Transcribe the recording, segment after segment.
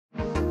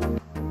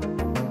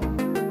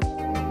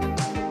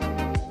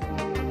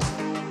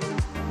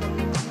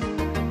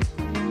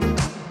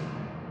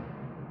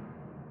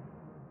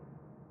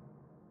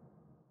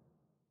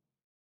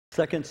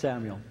2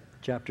 Samuel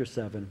chapter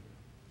 7.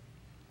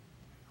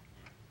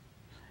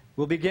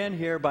 We'll begin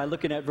here by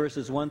looking at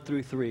verses 1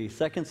 through 3.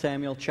 2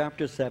 Samuel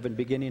chapter 7,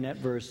 beginning at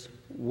verse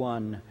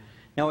 1.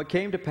 Now it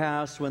came to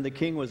pass when the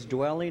king was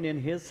dwelling in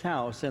his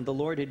house, and the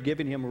Lord had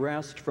given him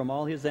rest from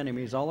all his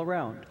enemies all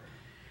around,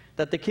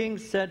 that the king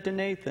said to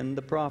Nathan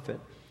the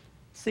prophet,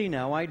 "See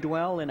now, I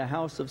dwell in a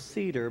house of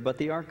cedar, but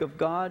the ark of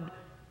God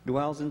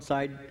dwells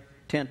inside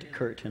tent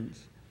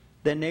curtains."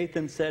 Then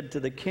Nathan said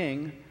to the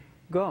king,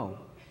 "Go,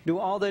 do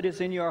all that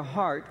is in your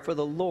heart, for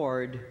the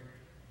Lord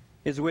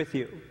is with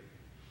you."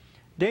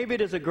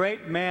 David is a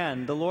great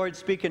man. The Lord,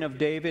 speaking of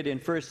David in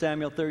 1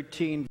 Samuel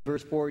 13,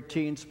 verse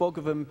 14, spoke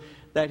of him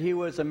that he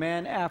was a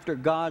man after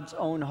God's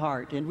own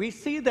heart. And we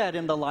see that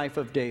in the life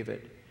of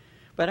David.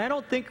 But I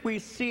don't think we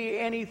see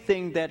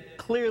anything that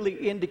clearly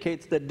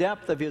indicates the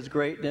depth of his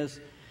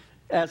greatness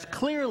as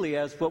clearly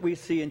as what we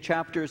see in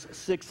chapters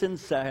 6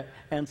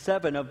 and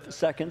 7 of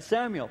 2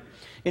 Samuel.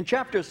 In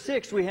chapter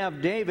 6, we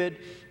have David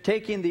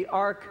taking the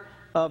Ark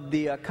of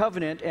the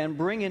Covenant and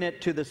bringing it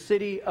to the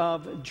city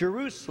of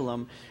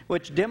Jerusalem,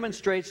 which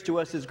demonstrates to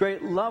us his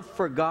great love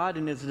for God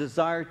and his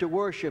desire to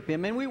worship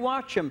him. And we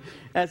watch him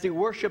as he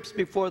worships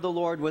before the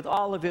Lord with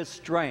all of his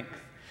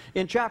strength.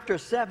 In chapter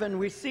 7,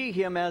 we see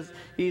him as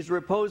he's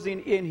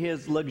reposing in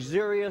his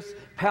luxurious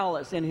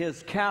palace, in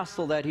his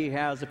castle that he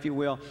has, if you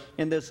will,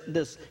 in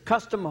this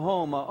custom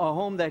home, a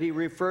home that he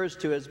refers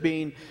to as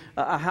being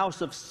a house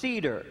of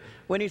cedar.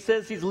 When he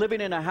says he's living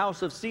in a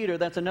house of cedar,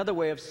 that's another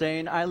way of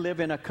saying I live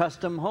in a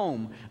custom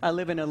home. I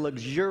live in a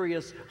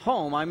luxurious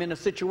home. I'm in a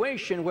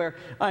situation where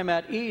I'm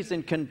at ease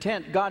and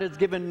content. God has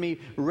given me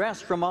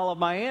rest from all of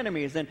my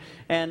enemies.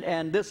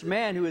 And this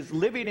man who is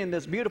living in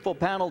this beautiful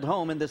paneled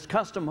home, in this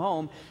custom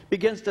home,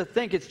 begins to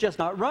think it's just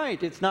not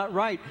right. It's not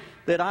right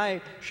that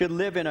I should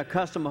live in a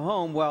custom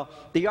home. Well,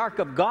 the ark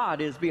of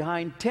God is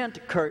behind tent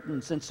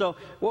curtains. And so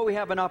what we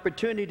have an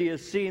opportunity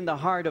is seeing the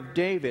heart of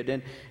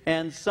David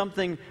and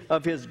something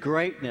of his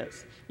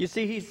greatness. You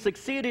see, he's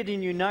succeeded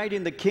in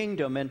uniting the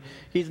kingdom, and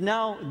he's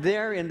now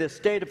there in this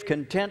state of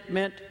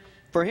contentment.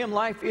 For him,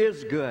 life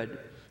is good.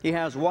 He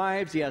has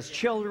wives, he has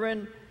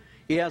children,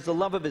 he has the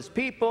love of his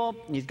people,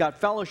 he's got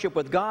fellowship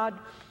with God.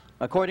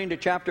 According to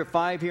chapter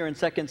 5 here in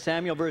 2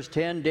 Samuel, verse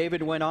 10,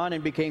 David went on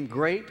and became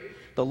great.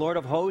 The Lord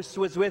of hosts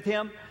was with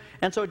him.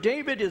 And so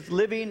David is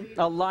living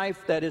a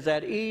life that is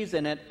at ease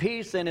and at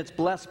peace, and it's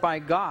blessed by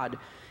God.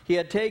 He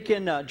had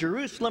taken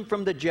Jerusalem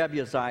from the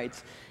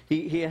Jebusites.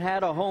 He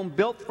had a home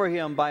built for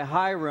him by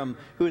Hiram,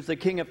 who is the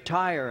king of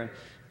Tyre.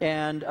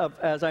 And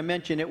as I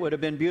mentioned, it would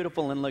have been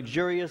beautiful and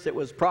luxurious. It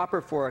was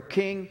proper for a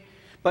king.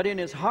 But in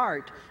his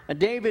heart,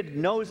 David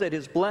knows that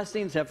his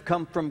blessings have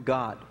come from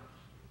God.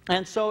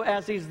 And so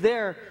as he's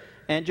there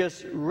and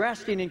just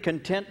resting in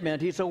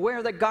contentment, he's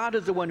aware that God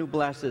is the one who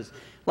blesses.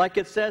 Like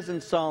it says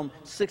in Psalm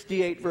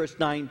 68, verse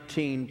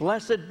 19,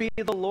 "Blessed be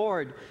the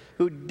Lord,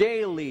 who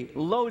daily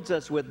loads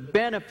us with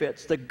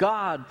benefits, the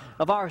God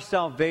of our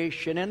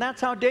salvation." And that's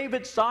how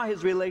David saw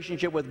his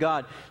relationship with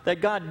God,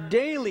 that God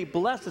daily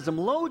blesses him,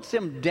 loads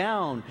him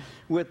down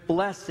with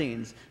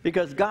blessings,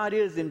 because God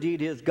is indeed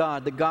his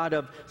God, the God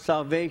of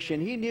salvation.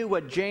 He knew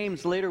what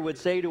James later would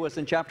say to us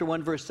in chapter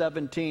 1, verse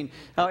 17,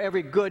 how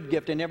every good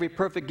gift and every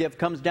perfect gift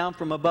comes down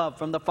from above,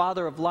 from the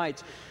Father of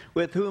lights,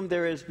 with whom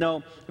there is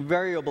no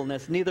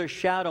variableness, neither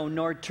shadow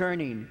nor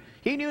turning.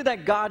 He knew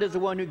that God is the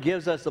one who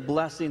gives us the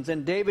blessings,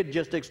 and David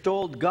just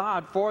extolled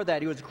God for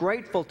that. He was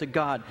grateful to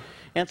God.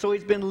 And so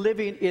he's been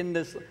living in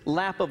this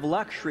lap of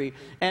luxury,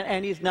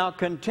 and he's now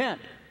content.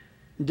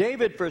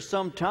 David for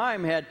some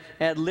time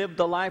had lived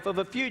the life of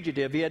a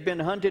fugitive. He had been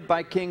hunted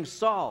by King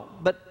Saul,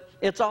 but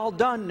it's all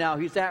done now.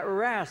 He's at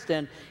rest,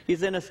 and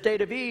he's in a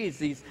state of ease.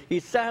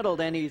 He's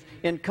settled, and he's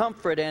in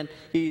comfort, and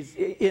he's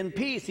in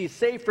peace. He's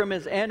safe from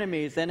his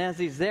enemies, and as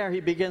he's there, he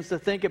begins to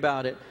think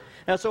about it.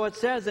 And so it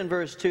says in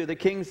verse 2, the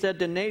king said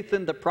to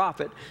Nathan the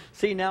prophet,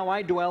 "See now,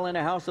 I dwell in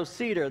a house of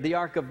cedar. The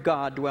ark of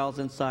God dwells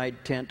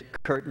inside tent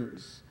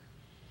curtains."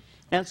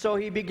 And so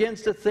he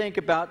begins to think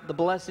about the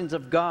blessings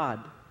of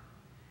God.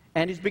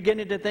 And he's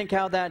beginning to think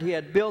how that he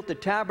had built a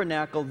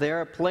tabernacle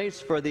there, a place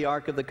for the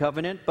Ark of the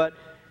Covenant. But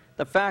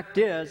the fact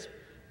is,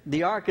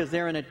 the Ark is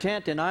there in a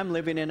tent, and I'm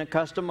living in a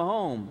custom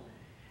home.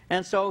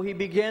 And so he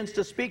begins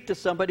to speak to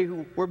somebody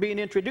who we're being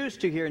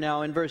introduced to here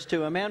now in verse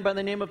 2, a man by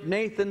the name of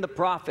Nathan the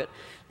prophet.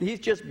 He's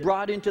just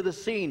brought into the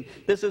scene.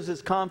 This was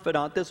his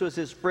confidant. This was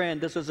his friend.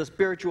 This was a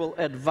spiritual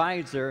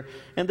advisor.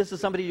 And this is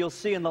somebody you'll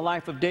see in the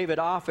life of David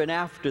often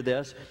after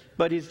this.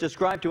 But he's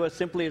described to us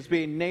simply as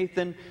being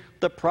Nathan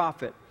the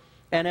prophet.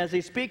 And as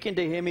he's speaking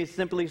to him, he's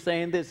simply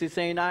saying this. He's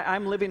saying,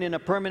 I'm living in a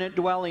permanent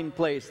dwelling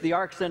place. The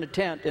ark's in a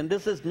tent, and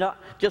this is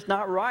just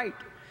not right.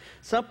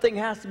 Something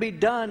has to be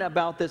done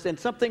about this, and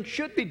something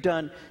should be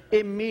done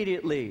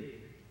immediately.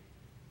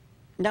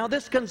 Now,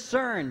 this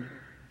concern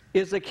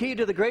is the key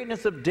to the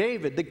greatness of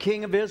David, the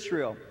king of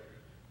Israel.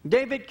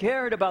 David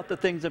cared about the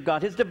things of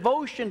God. His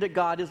devotion to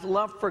God, his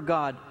love for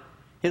God,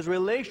 his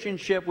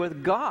relationship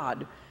with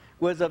God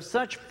was of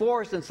such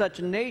force and such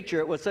nature,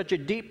 it was such a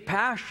deep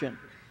passion,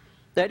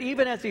 that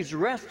even as he's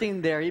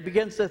resting there, he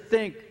begins to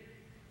think,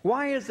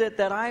 Why is it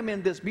that I'm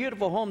in this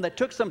beautiful home that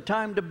took some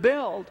time to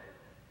build,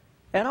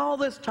 and all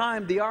this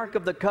time the Ark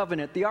of the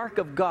Covenant, the Ark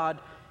of God,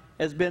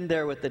 has been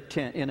there with the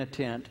tent, in a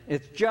tent?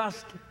 It's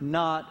just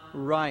not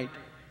right.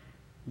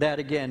 That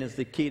again is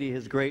the key to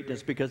his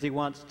greatness, because he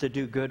wants to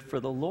do good for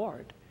the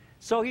Lord.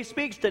 So he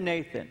speaks to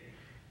Nathan,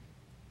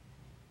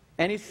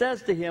 and he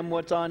says to him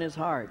what's on his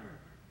heart.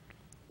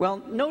 Well,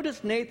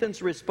 notice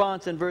Nathan's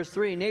response in verse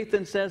 3.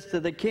 Nathan says to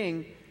the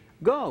king,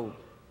 "Go,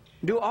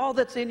 do all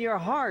that's in your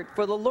heart,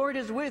 for the Lord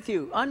is with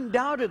you."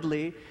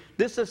 Undoubtedly,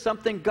 this is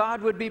something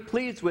God would be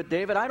pleased with,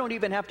 David. I don't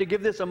even have to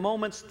give this a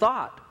moment's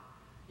thought.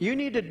 You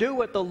need to do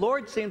what the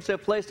Lord seems to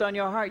have placed on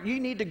your heart.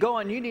 You need to go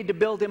and you need to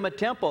build him a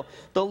temple.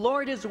 The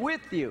Lord is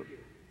with you,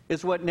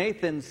 is what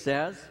Nathan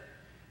says.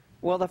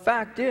 Well, the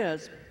fact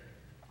is,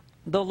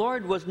 the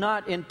Lord was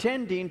not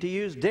intending to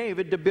use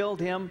David to build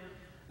him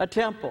a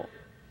temple.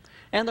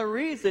 And the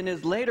reason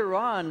is later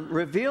on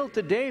revealed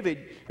to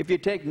David. If you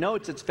take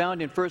notes, it's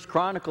found in 1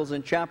 Chronicles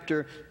in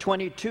chapter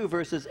 22,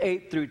 verses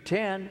 8 through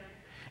 10.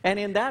 And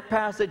in that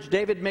passage,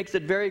 David makes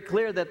it very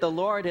clear that the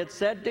Lord had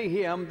said to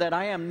him that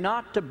I am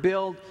not to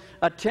build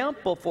a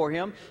temple for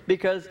him,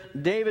 because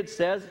David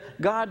says,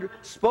 God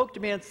spoke to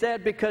me and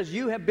said, because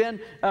you have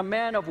been a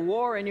man of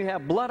war and you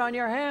have blood on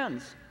your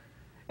hands.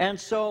 And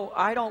so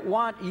I don't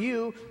want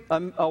you,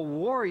 a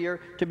warrior,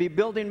 to be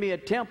building me a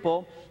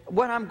temple.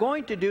 What I'm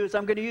going to do is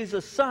I'm going to use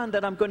a son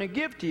that I'm going to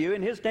give to you,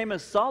 and his name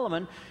is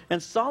Solomon.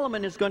 And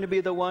Solomon is going to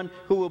be the one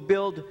who will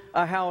build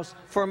a house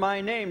for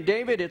my name.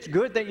 David, it's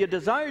good that you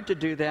desire to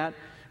do that,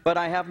 but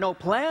I have no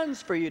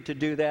plans for you to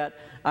do that.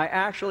 I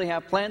actually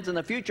have plans in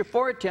the future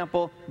for a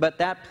temple, but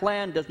that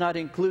plan does not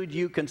include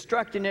you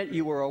constructing it.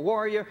 You were a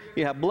warrior,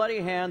 you have bloody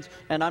hands,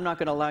 and I'm not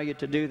going to allow you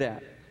to do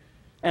that.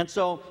 And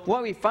so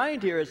what we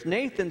find here is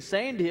Nathan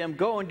saying to him,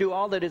 go and do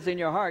all that is in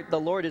your heart. The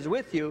Lord is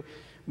with you.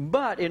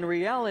 But in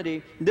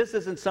reality, this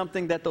isn't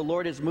something that the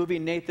Lord is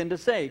moving Nathan to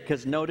say,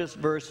 because notice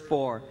verse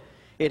 4.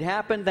 It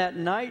happened that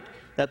night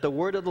that the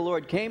word of the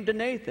Lord came to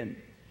Nathan,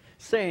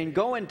 saying,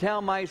 go and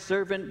tell my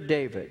servant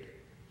David,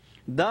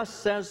 thus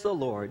says the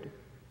Lord,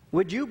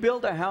 would you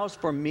build a house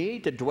for me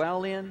to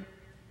dwell in?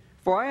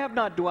 For I have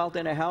not dwelt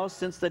in a house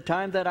since the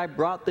time that I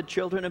brought the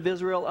children of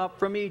Israel up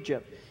from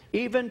Egypt,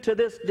 even to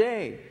this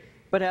day,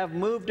 but have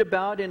moved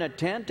about in a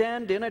tent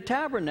and in a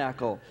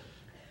tabernacle.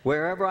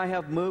 Wherever I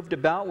have moved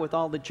about with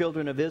all the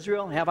children of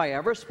Israel, have I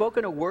ever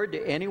spoken a word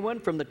to anyone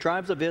from the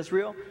tribes of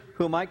Israel,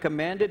 whom I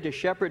commanded to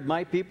shepherd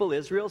my people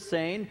Israel,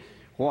 saying,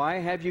 why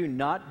have you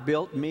not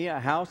built me a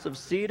house of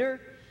cedar?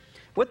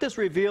 What this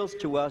reveals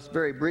to us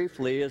very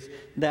briefly is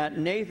that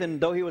Nathan,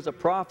 though he was a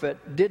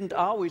prophet, didn't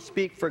always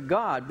speak for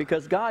God,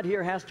 because God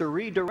here has to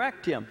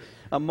redirect him.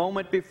 A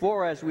moment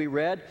before, as we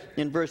read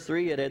in verse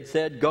 3, it had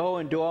said, go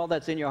and do all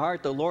that's in your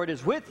heart, the Lord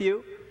is with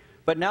you.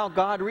 But now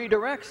God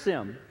redirects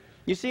him.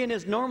 You see, in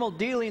his normal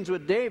dealings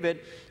with David,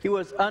 he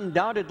was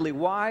undoubtedly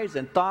wise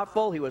and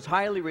thoughtful. He was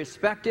highly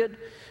respected.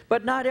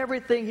 But not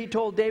everything he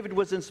told David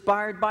was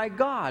inspired by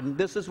God. And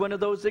this is one of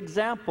those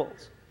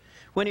examples.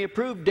 When he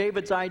approved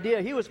David's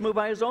idea, he was moved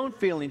by his own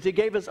feelings. He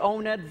gave his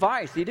own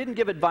advice. He didn't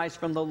give advice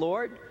from the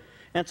Lord.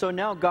 And so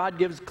now God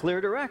gives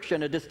clear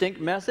direction, a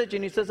distinct message,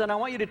 and he says, and I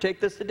want you to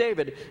take this to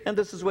David. And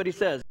this is what he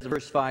says,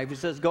 verse 5. He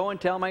says, go and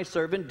tell my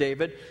servant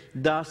David,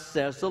 thus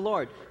says the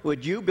Lord,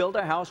 would you build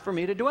a house for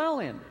me to dwell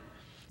in?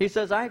 He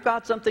says, I've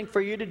got something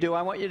for you to do.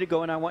 I want you to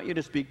go and I want you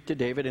to speak to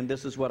David, and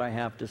this is what I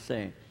have to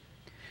say.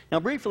 Now,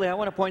 briefly, I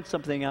want to point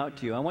something out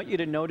to you. I want you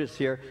to notice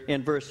here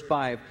in verse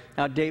 5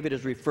 how David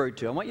is referred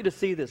to. I want you to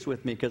see this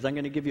with me, because I'm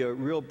going to give you a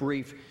real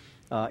brief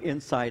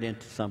insight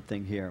into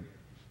something here.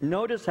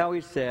 Notice how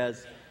he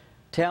says,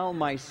 tell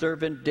my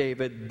servant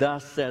David,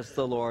 thus says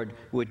the Lord,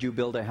 would you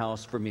build a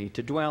house for me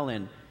to dwell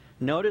in?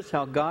 Notice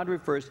how God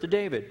refers to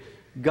David.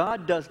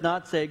 God does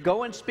not say,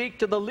 go and speak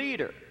to the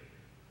leader.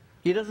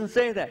 He doesn't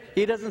say that.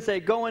 He doesn't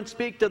say, go and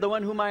speak to the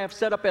one whom I have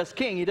set up as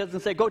king. He doesn't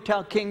say, go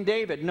tell King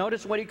David.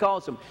 Notice what he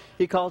calls him.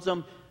 He calls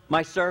him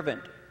my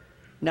servant.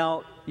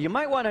 Now, you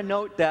might want to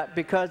note that,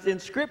 because in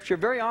Scripture,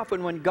 very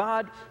often when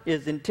God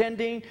is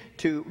intending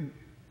to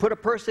put a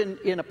person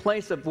in a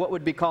place of what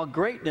would be called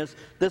greatness,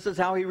 this is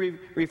how he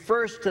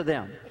refers to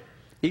them.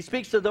 He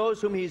speaks to those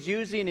whom he's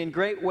using in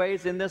great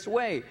ways in this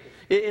way.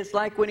 It's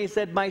like when he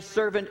said, my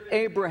servant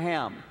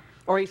Abraham.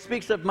 Or he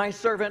speaks of my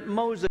servant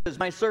Moses,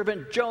 my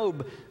servant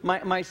Job,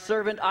 my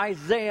servant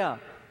Isaiah,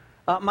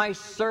 my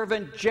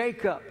servant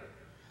Jacob.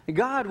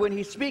 God, when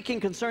he's speaking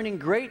concerning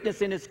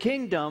greatness in his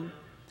kingdom,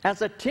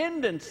 has a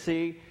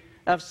tendency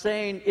of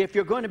saying, if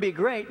you're going to be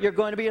great, you're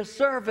going to be a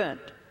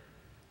servant.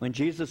 When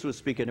Jesus was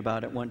speaking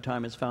about it one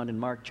time, it's found in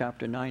Mark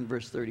chapter 9,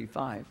 verse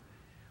 35.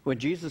 When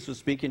Jesus was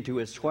speaking to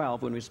his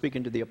 12, when he was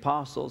speaking to the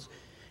apostles,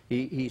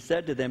 he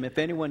said to them, if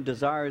anyone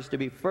desires to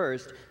be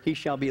first, he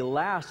shall be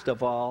last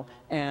of all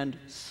and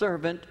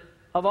servant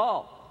of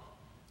all.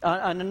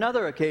 On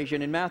another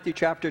occasion, in Matthew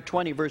chapter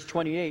 20, verse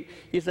 28,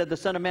 he said, the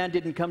Son of Man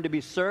didn't come to be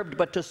served,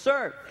 but to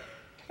serve,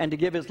 and to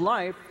give his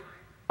life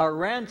a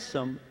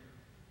ransom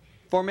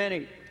for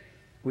many.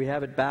 We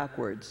have it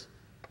backwards.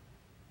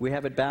 We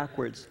have it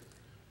backwards.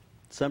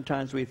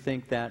 Sometimes we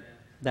think that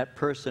that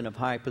person of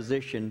high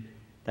position,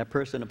 that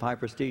person of high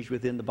prestige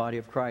within the body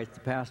of Christ, the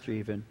pastor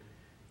even,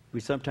 we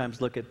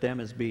sometimes look at them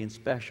as being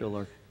special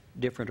or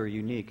different or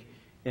unique.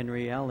 In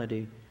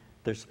reality,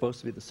 they're supposed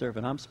to be the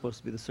servant. I'm supposed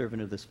to be the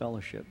servant of this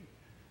fellowship,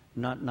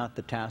 not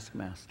the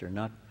taskmaster,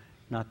 not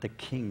the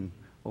king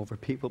over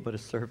people, but a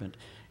servant.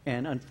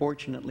 And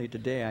unfortunately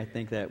today, I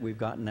think that we've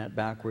gotten that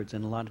backwards,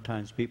 and a lot of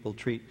times people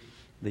treat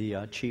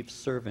the chief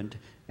servant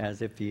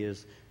as if he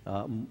is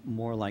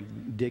more like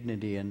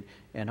dignity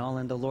and all.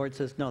 And the Lord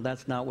says, no,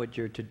 that's not what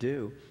you're to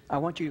do. I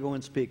want you to go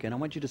and speak, and I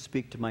want you to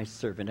speak to my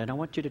servant, and I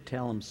want you to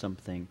tell him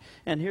something.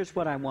 And here's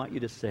what I want you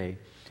to say.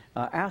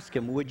 Ask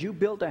him, would you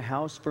build a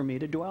house for me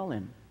to dwell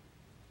in?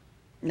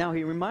 Now,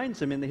 he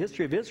reminds him, in the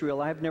history of Israel,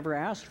 I've never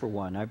asked for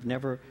one. I've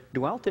never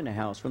dwelt in a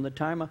house from the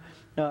time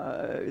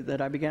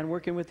that I began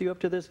working with you up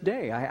to this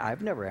day.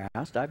 I've never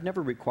asked. I've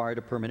never required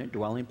a permanent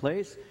dwelling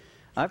place.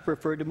 I've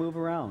preferred to move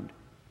around.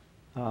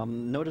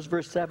 Notice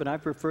verse 7, I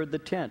preferred the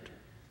tent.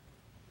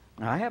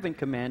 I haven't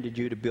commanded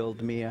you to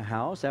build me a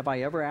house. Have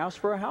I ever asked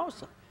for a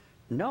house?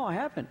 No, I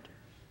haven't.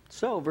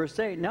 So, verse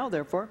 8, now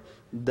therefore,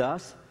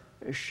 thus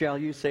shall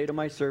you say to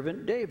my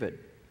servant David,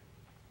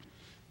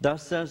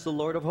 thus says the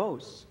Lord of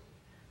hosts,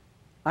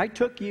 I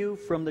took you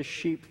from the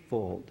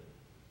sheepfold,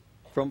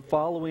 from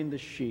following the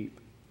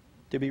sheep,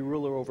 to be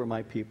ruler over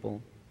my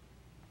people,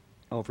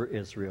 over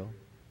Israel.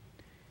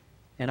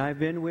 And I've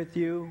been with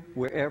you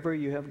wherever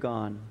you have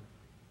gone,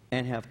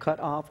 and have cut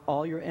off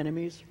all your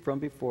enemies from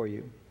before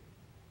you,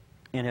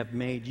 and have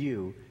made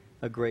you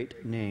a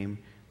great name,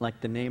 like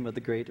the name of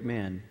the great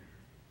men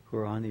who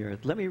are on the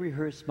earth. Let me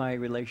rehearse my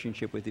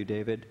relationship with you,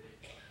 David.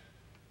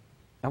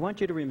 I want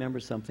you to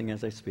remember something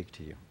as I speak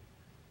to you.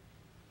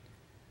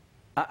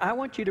 I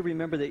want you to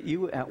remember that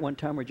you at one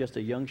time were just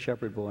a young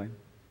shepherd boy.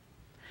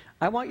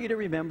 I want you to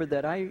remember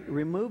that I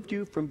removed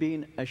you from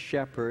being a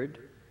shepherd,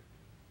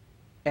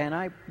 and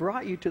I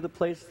brought you to the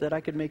place that I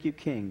could make you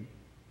king.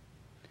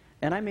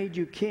 And I made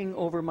you king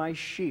over my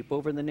sheep,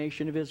 over the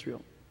nation of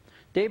Israel.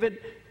 David,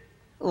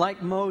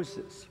 like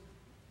Moses,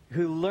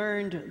 who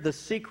learned the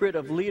secret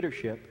of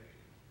leadership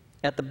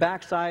at the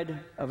backside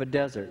of a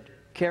desert,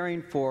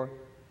 caring for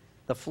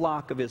the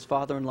flock of his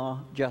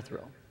father-in-law,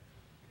 Jethro.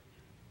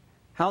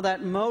 How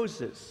that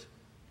Moses,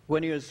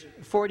 when he was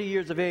 40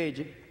 years of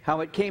age,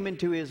 how it came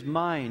into his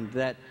mind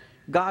that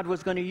God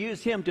was going to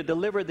use him to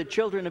deliver the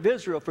children of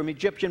Israel from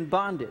Egyptian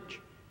bondage.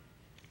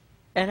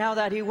 And how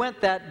that he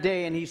went that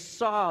day and he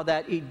saw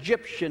that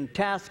Egyptian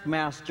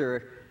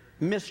taskmaster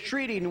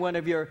mistreating one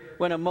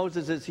of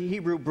Moses'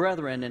 Hebrew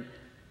brethren. And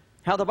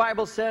how the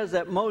Bible says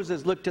that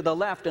Moses looked to the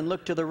left and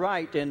looked to the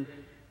right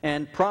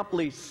and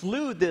promptly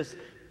slew this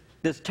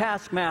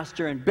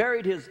taskmaster and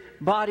buried his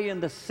body in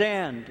the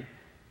sand.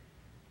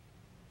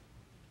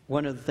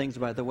 One of the things,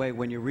 by the way,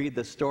 when you read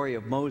the story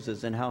of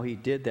Moses and how he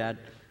did that,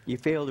 you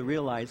fail to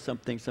realize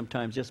something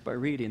sometimes just by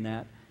reading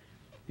that.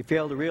 You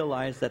fail to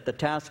realize that the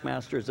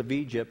taskmasters of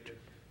Egypt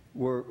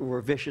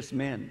were vicious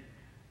men,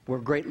 were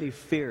greatly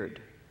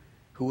feared,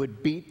 who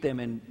would beat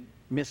them and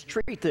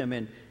mistreat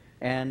them.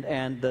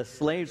 And the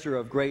slaves were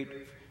of great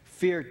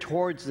fear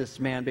towards this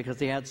man because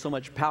he had so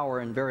much power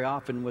and very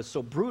often was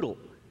so brutal.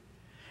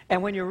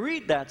 And when you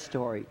read that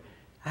story,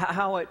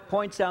 how it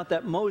points out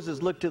that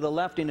Moses looked to the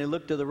left and he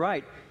looked to the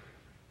right.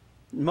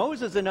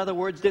 Moses, in other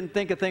words, didn't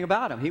think a thing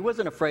about him. He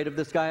wasn't afraid of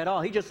this guy at all.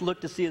 He just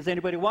looked to see, is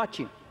anybody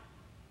watching?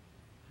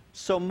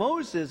 So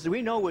Moses,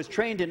 we know, was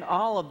trained in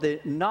all of the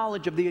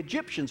knowledge of the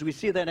Egyptians. We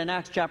see that in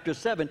Acts chapter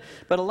 7.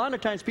 But a lot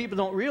of times people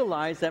don't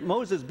realize that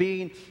Moses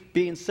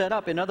being set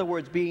up, in other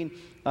words, being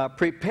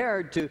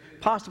prepared to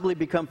possibly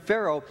become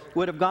Pharaoh,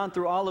 would have gone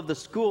through all of the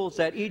schools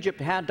that Egypt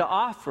had to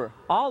offer,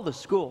 all the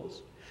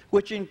schools,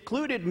 which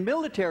included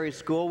military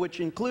school, which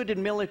included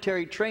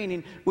military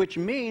training, which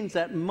means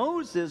that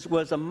Moses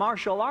was a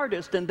martial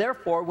artist, and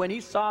therefore when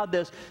he saw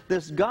this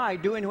guy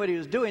doing what he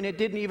was doing, it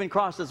didn't even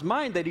cross his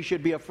mind that he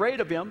should be afraid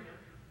of him.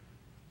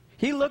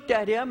 He looked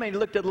at him, and he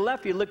looked to the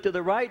left, he looked to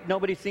the right,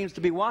 nobody seems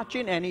to be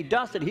watching, and he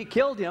dusted, he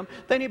killed him,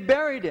 then he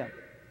buried him.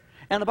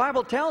 And the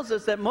Bible tells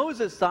us that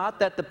Moses thought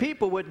that the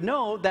people would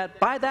know that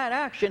by that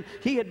action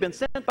he had been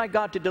sent by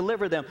God to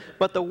deliver them.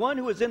 But the one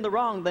who was in the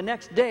wrong the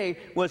next day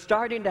was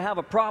starting to have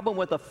a problem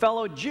with a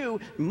fellow Jew.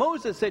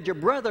 Moses said, your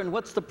brethren,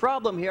 what's the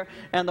problem here?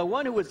 And the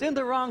one who was in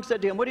the wrong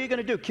said to him, what are you going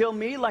to do, kill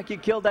me like you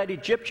killed that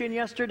Egyptian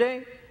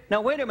yesterday? Now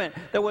wait a minute,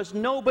 there was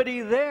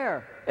nobody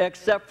there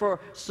except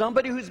for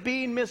somebody who's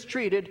being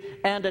mistreated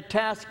and a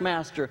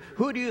taskmaster.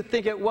 Who do you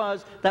think it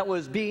was that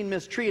was being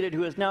mistreated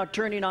who is now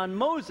turning on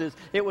Moses?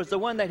 It was the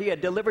one that he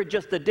had delivered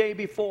just the day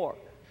before.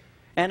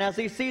 And as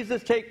he sees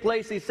this take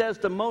place, he says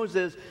to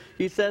Moses,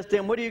 he says to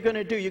him, what are you going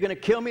to do? You're going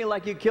to kill me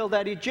like you killed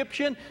that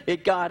Egyptian?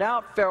 It got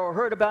out, Pharaoh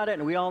heard about it,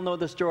 and we all know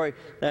the story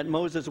that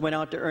Moses went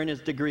out to earn his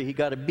degree. He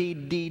got a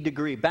BD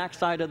degree,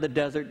 backside of the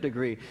desert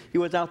degree. He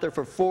was out there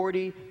for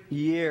 40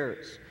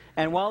 years.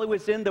 And while he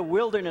was in the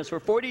wilderness for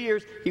 40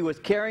 years, he was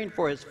caring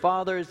for his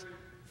father's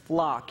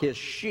flock, his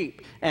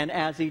sheep. And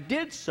as he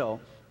did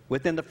so,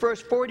 within the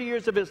first 40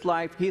 years of his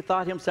life, he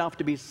thought himself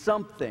to be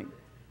something.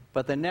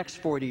 But the next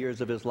 40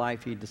 years of his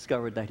life, he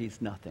discovered that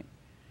he's nothing.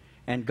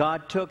 And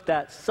God took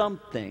that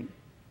something,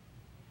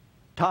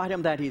 taught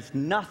him that he's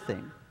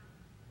nothing,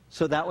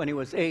 so that when he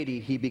was 80,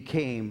 he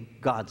became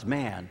God's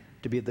man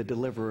to be the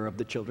deliverer of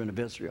the children of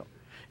Israel.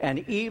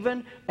 And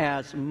even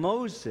as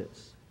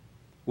Moses,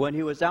 when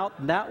he was out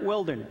in that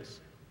wilderness,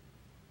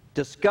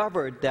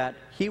 discovered that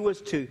he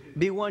was to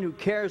be one who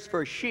cares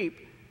for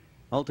sheep,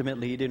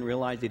 ultimately he didn't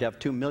realize he'd have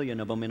 2 million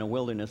of them in a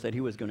wilderness that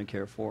he was going to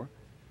care for.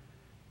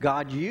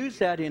 God used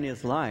that in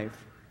his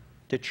life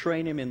to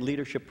train him in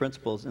leadership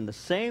principles. In the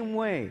same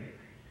way,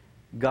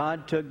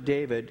 God took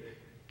David,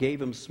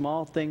 gave him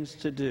small things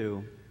to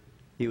do.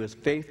 He was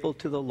faithful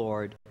to the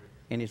Lord.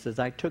 And he says,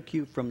 I took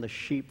you from the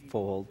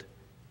sheepfold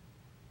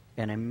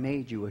and I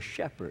made you a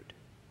shepherd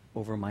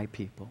over my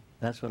people.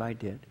 That's what I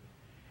did.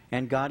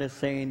 And God is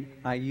saying,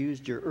 I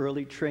used your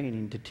early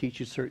training to teach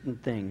you certain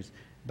things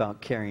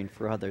about caring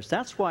for others.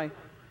 That's why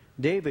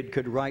David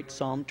could write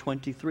Psalm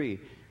 23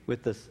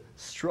 with this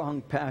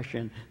strong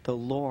passion, the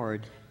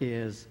Lord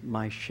is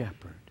my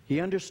shepherd. He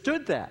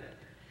understood that.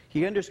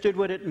 He understood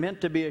what it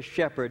meant to be a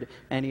shepherd,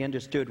 and he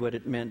understood what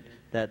it meant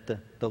that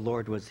the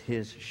Lord was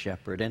his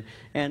shepherd.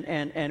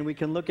 And we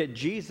can look at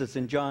Jesus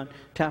in John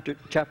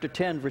chapter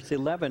 10, verse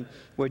 11,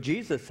 where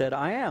Jesus said,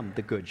 I am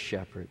the good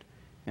shepherd,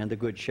 and the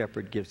good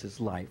shepherd gives his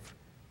life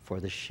for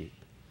the sheep.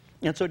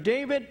 And so,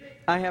 David,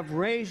 I have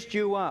raised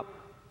you up.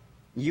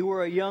 You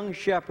were a young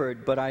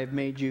shepherd, but I have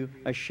made you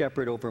a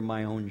shepherd over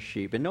my own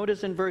sheep. And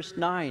notice in verse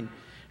 9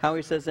 how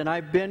he says, and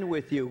I've been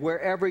with you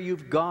wherever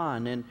you've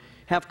gone, and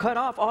have cut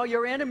off all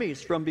your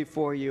enemies from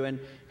before you, and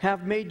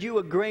have made you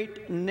a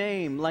great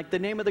name, like the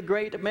name of the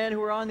great men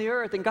who are on the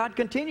earth. And God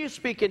continues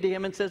speaking to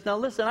him and says, now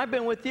listen, I've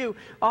been with you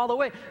all the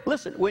way.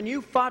 Listen, when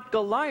you fought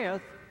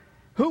Goliath,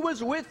 who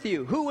was with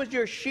you? Who was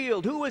your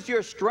shield? Who was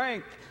your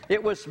strength?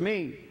 It was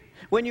me.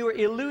 When you were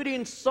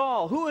eluding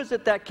Saul, who is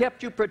it that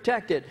kept you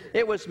protected?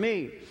 It was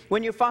me.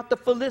 When you fought the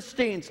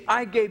Philistines,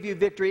 I gave you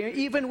victory.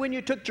 Even when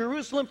you took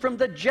Jerusalem from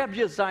the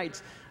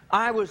Jebusites,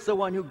 I was the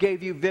one who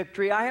gave you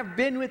victory. I have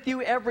been with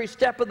you every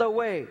step of the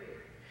way.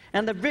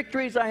 And the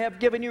victories I have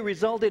given you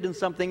resulted in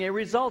something. It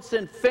results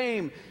in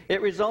fame.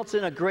 It results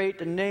in a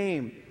great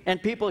name.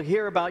 And people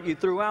hear about you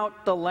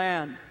throughout the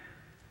land.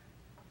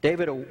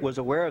 David was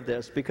aware of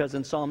this because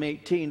in Psalm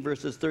 18,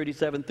 verses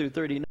 37 through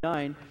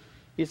 39,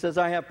 he says,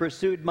 I have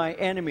pursued my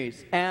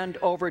enemies and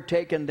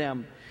overtaken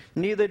them.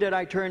 Neither did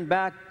I turn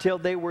back till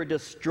they were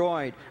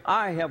destroyed.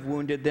 I have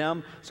wounded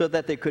them so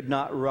that they could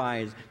not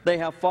rise. They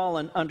have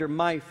fallen under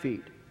my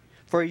feet.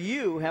 For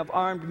you have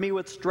armed me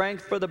with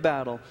strength for the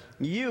battle.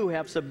 You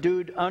have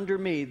subdued under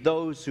me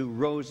those who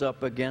rose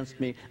up against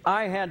me.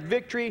 I had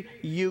victory,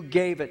 you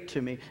gave it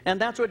to me. And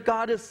that's what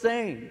God is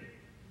saying.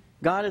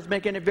 God is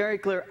making it very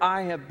clear,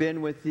 I have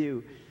been with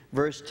you.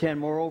 Verse 10,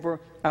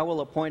 moreover, I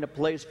will appoint a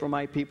place for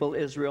my people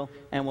Israel,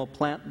 and will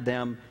plant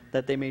them,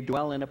 that they may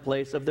dwell in a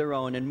place of their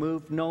own, and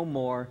move no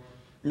more,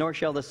 nor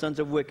shall the sons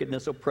of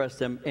wickedness oppress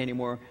them any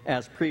more,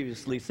 as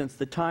previously, since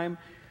the time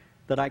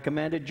that I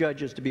commanded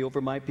judges to be over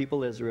my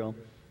people Israel,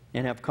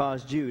 and have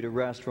caused you to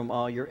rest from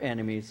all your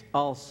enemies.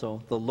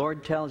 Also, the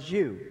Lord tells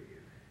you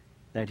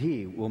that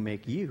he will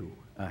make you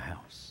a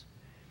house.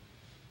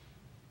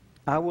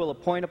 I will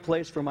appoint a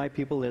place for my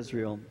people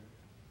Israel.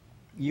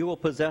 You will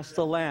possess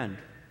the land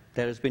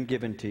that has been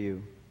given to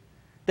you.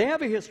 They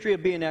have a history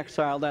of being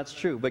exiled, that's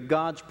true, but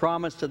God's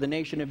promise to the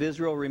nation of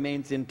Israel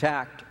remains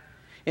intact.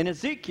 In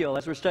Ezekiel,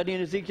 as we're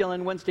studying Ezekiel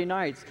on Wednesday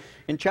nights,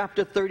 in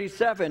chapter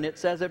 37, it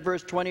says at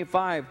verse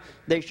 25,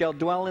 they shall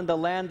dwell in the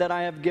land that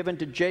I have given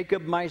to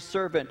Jacob my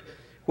servant,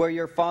 where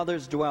your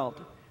fathers dwelt.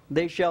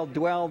 They shall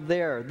dwell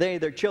there, they,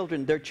 their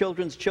children, their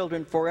children's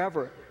children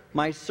forever.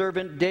 My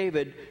servant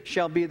David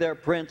shall be their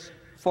prince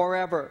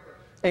forever.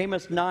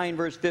 Amos 9,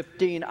 verse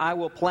 15, I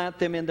will plant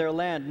them in their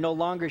land. No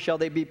longer shall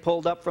they be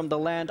pulled up from the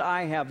land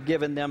I have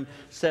given them,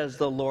 says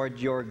the Lord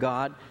your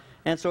God.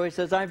 And so he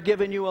says, I've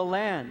given you a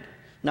land.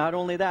 Not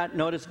only that,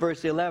 notice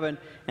verse 11,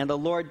 and the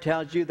Lord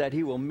tells you that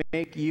he will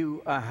make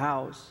you a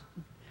house.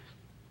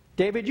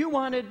 David, you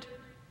wanted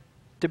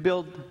to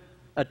build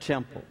a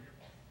temple,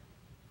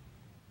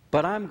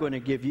 but I'm going to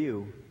give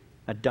you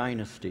a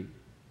dynasty.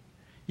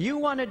 You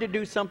wanted to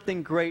do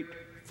something great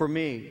for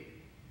me,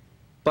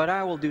 but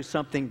I will do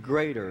something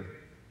greater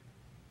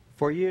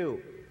for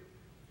you.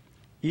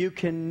 You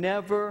can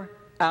never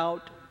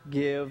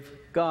outgive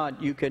God.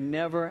 You can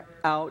never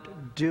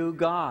outdo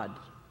God.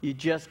 You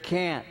just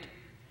can't.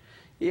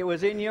 It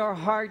was in your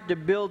heart to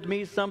build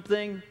me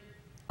something.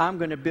 I'm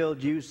going to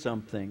build you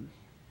something.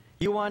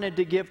 You wanted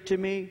to give to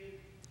me.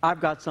 I've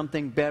got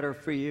something better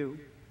for you.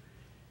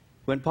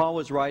 When Paul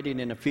was writing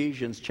in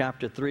Ephesians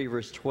chapter 3,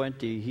 verse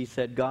 20, he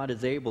said, God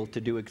is able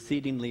to do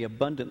exceedingly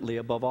abundantly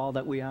above all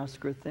that we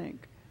ask or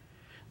think.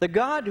 The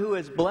God who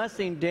is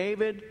blessing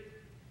David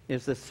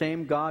is the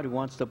same God who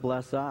wants to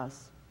bless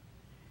us.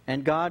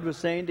 And God was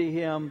saying to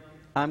him,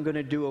 I'm going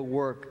to do a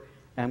work.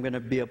 I'm going to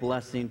be a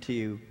blessing to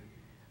you.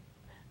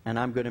 And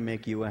I'm going to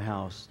make you a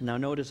house. Now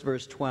notice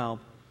verse 12.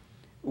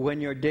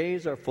 When your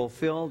days are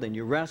fulfilled and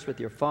you rest with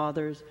your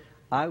fathers,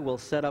 I will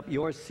set up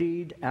your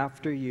seed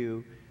after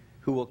you,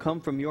 who will come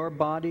from your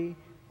body,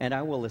 and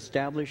I will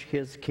establish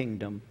his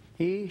kingdom.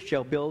 He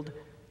shall build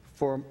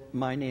for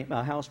my name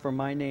a house for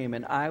my name,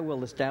 and I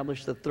will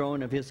establish the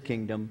throne of his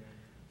kingdom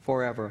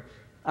forever.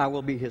 I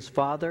will be his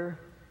father,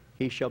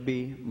 he shall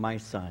be my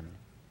son.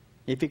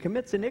 If he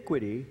commits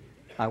iniquity,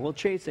 I will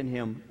chasten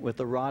him with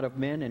the rod of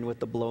men and with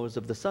the blows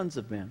of the sons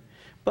of men.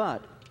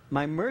 But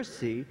my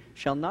mercy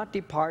shall not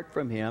depart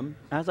from him,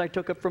 as I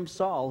took it from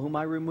Saul, whom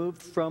I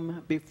removed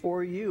from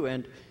before you.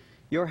 And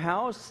your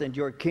house and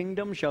your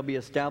kingdom shall be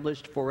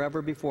established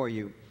forever before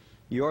you.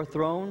 Your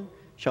throne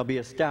shall be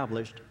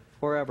established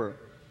forever.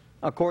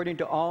 According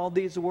to all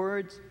these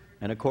words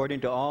and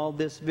according to all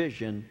this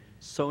vision,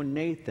 so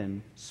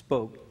Nathan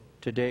spoke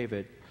to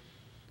David.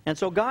 And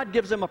so God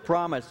gives him a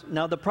promise.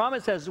 Now the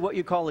promise has what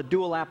you call a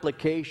dual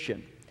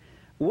application.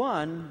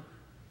 One,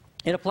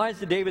 it applies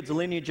to David's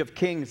lineage of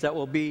kings that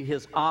will be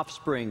his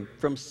offspring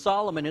from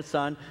Solomon his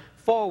son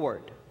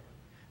forward.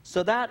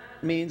 So that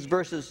means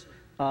verses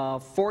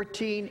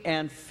 14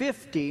 and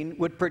 15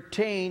 would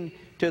pertain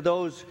to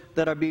those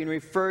that are being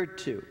referred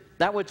to.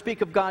 That would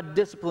speak of God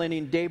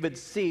disciplining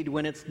David's seed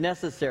when it's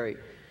necessary.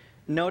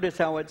 Notice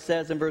how it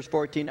says in verse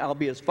 14, I'll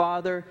be his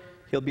father,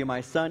 he'll be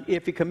my son.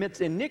 If he commits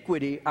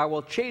iniquity, I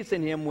will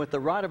chasten him with the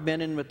rod of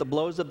men and with the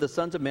blows of the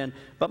sons of men.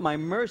 But my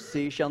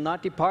mercy shall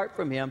not depart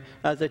from him,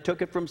 as I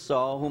took it from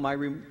Saul, whom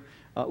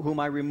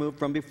I removed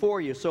from before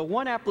you. So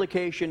one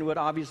application would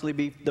obviously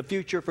be the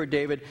future for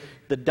David,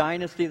 the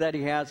dynasty that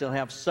he has. He'll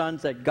have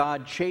sons that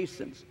God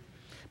chastens.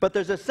 But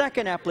there's a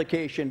second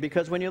application,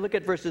 because when you look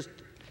at verses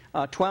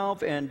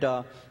 12 and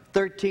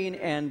 13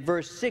 and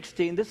verse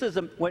 16, this is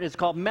what is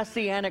called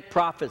messianic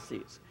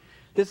prophecies.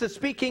 This is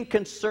speaking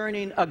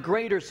concerning a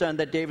greater son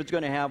that David's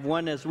going to have,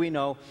 one, as we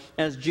know,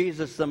 as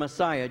Jesus the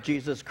Messiah,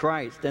 Jesus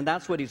Christ. And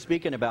that's what he's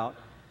speaking about.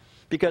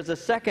 Because the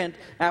second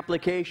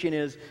application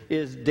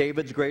is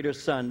David's greater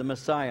son, the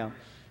Messiah.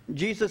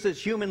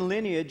 Jesus' human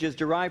lineage is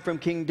derived from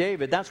King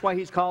David. That's why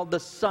he's called the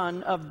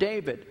Son of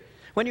David.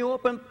 When you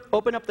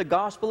open up the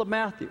Gospel of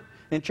Matthew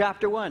in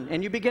chapter 1,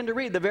 and you begin to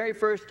read the very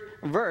first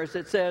verse,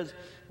 it says,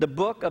 the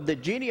book of the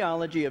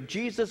genealogy of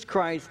Jesus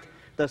Christ,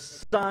 the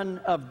Son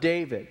of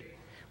David.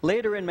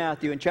 Later in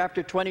Matthew, in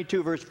chapter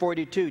 22, verse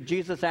 42,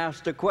 Jesus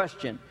asked a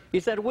question. He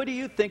said, what do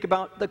you think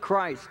about the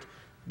Christ,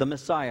 the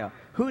Messiah?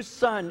 Whose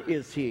son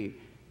is he?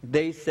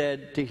 They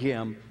said to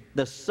him,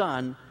 the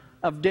Son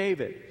of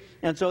David.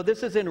 And so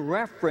this is in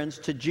reference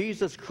to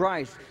Jesus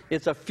Christ.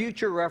 It's a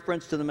future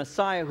reference to the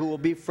Messiah who will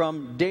be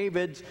from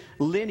David's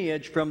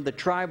lineage from the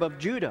tribe of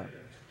Judah.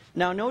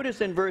 Now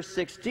notice in verse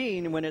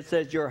 16 when it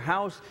says, your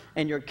house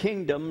and your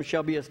kingdom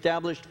shall be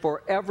established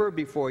forever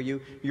before you.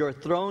 Your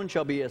throne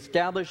shall be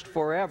established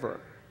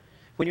forever.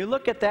 When you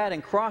look at that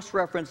and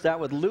cross-reference that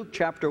with Luke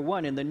chapter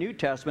 1 in the New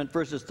Testament,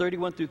 verses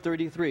 31 through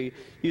 33,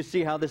 you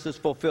see how this is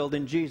fulfilled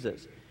in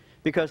Jesus.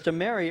 Because to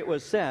Mary it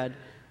was said,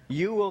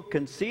 you will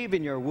conceive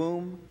in your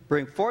womb,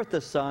 bring forth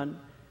a son,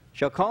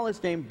 shall call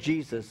his name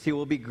Jesus. He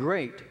will be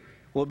great,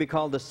 will be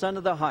called the Son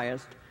of the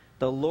Highest.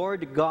 The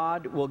Lord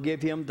God will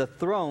give him the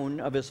throne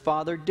of his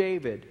father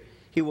David.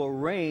 He will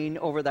reign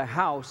over the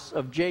house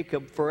of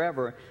Jacob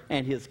forever,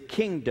 and his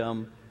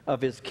kingdom,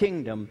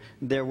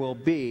 there will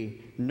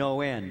be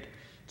no end.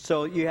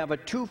 So you have a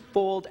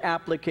twofold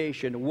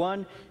application.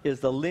 One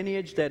is the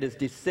lineage that is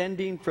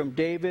descending from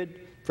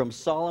David, from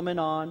Solomon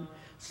on.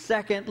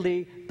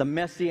 Secondly, the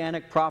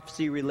messianic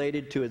prophecy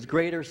related to his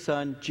greater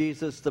son,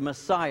 Jesus the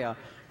Messiah,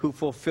 who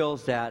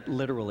fulfills that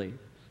literally.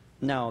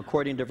 Now,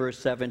 according to verse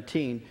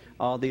 17,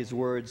 all these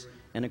words,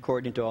 and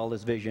according to all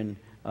his vision,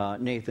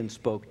 Nathan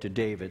spoke to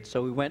David.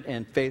 So he went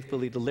and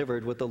faithfully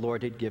delivered what the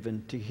Lord had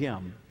given to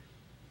him.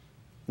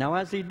 Now,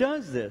 as he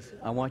does this,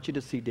 I want you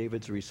to see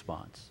David's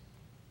response.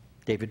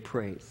 David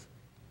prays.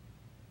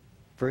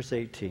 Verse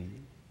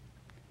 18.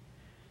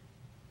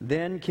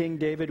 Then King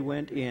David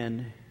went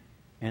in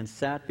and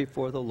sat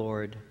before the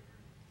Lord,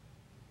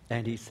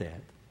 and he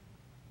said,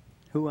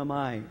 who am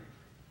I,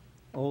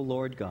 O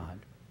Lord God?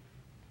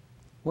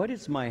 What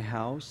is my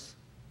house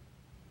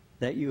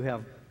that you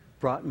have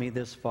brought me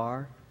this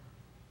far?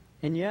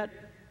 And yet,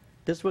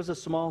 this was a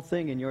small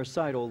thing in your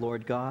sight, O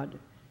Lord God.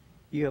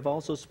 You have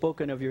also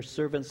spoken of your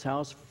servant's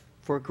house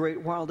for a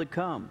great while to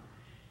come.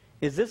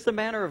 Is this the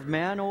manner of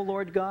man, O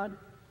Lord God?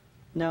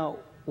 Now,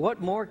 what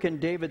more can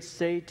David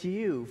say to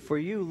you? For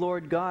you,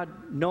 Lord God,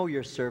 know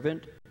your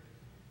servant.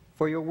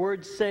 For your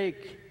word's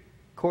sake,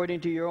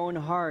 according to your own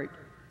heart,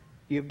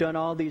 you've done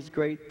all these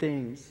great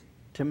things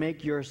to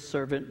make your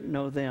servant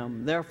know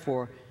them.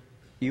 Therefore,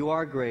 you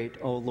are great,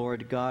 O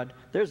Lord God.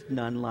 There's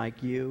none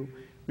like you,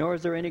 nor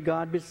is there any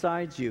God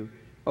besides you,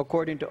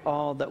 according to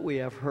all that we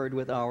have heard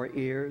with our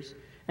ears.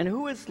 And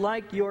who is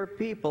like your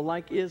people,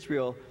 like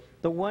Israel,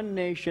 the one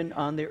nation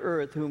on the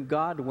earth whom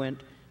God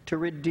went to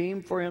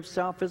redeem for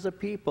himself as a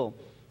people,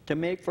 to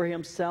make for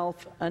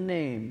himself a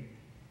name,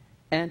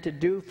 and to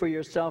do for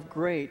yourself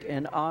great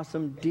and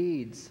awesome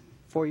deeds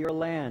for your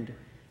land,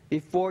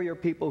 before your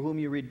people whom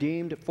you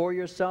redeemed for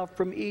yourself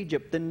from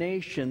Egypt, the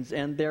nations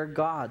and their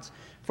gods.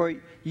 For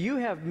you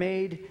have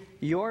made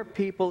your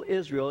people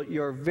Israel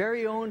your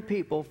very own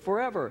people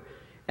forever,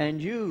 and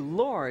you,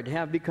 Lord,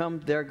 have become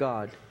their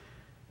God.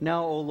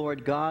 Now, O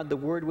Lord God, the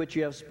word which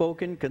you have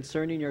spoken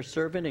concerning your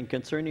servant and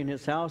concerning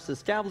his house,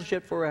 establish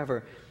it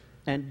forever,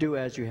 and do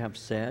as you have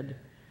said.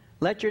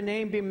 Let your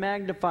name be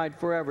magnified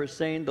forever,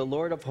 saying, the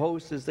Lord of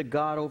hosts is the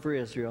God over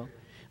Israel.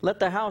 Let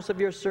the house of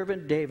your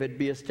servant David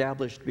be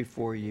established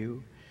before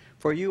you.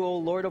 For you, O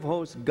Lord of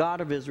hosts,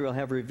 God of Israel,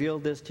 have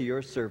revealed this to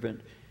your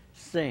servant,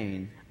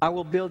 saying, I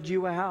will build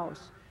you a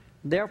house.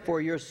 Therefore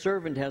your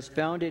servant has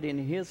found it in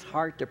his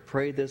heart to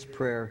pray this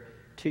prayer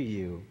to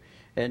you.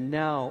 And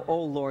now,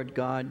 O Lord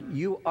God,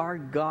 you are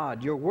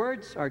God. Your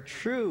words are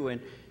true,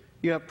 and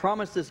you have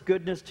promised this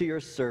goodness to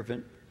your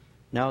servant.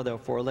 Now,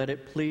 therefore, let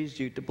it please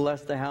you to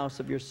bless the house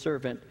of your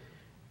servant,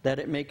 that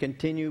it may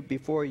continue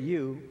before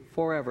you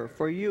forever.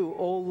 For you,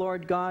 O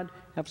Lord God,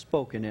 have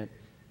spoken it,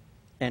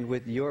 and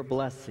with your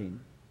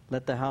blessing,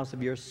 let the house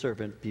of your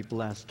servant be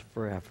blessed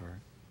forever.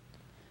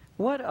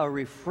 What a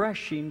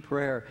refreshing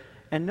prayer.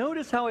 And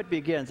notice how it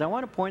begins. I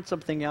want to point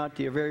something out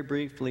to you very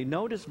briefly.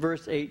 Notice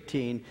verse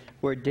 18,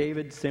 where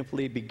David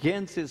simply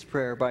begins his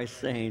prayer by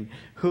saying,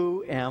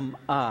 who am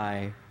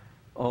I,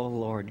 O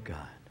Lord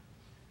God?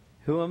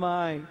 Who am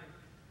I?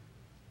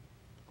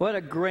 What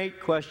a great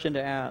question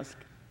to ask.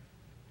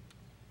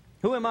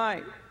 Who am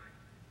I?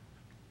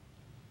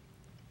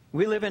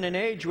 We live in an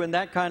age when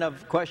that kind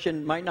of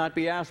question might not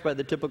be asked by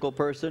the typical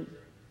person,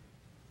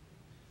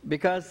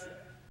 because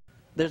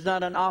there's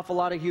not an awful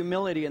lot of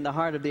humility in the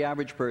heart of the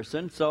average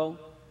person. So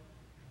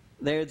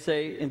they would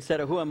say, instead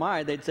of who am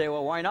I, they'd say,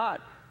 well, why not?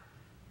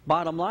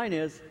 Bottom line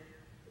is,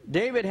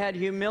 David had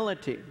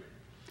humility.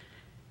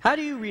 How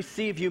do you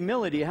receive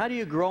humility? How do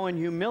you grow in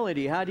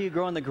humility? How do you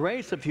grow in the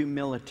grace of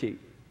humility?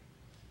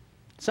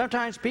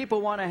 Sometimes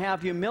people want to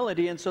have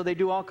humility, and so they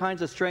do all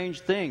kinds of strange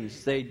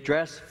things. They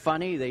dress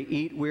funny, they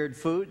eat weird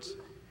foods,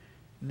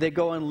 they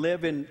go and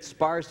live in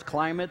sparse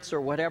climates or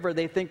whatever.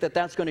 They think that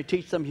that's going to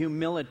teach them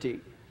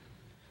humility.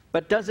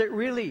 But does it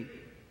really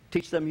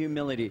teach them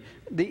humility?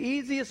 The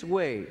easiest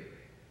way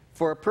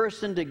for a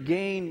person to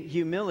gain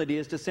humility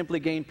is to simply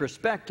gain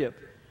perspective.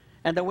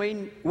 And the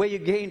way you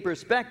gain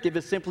perspective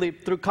is simply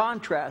through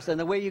contrast. And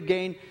the way you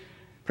gain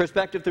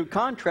perspective through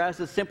contrast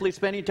is simply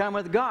spending time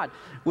with God.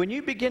 When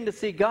you begin to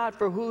see God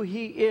for who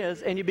He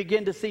is, and you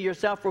begin to see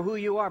yourself for who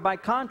you are, by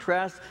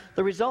contrast,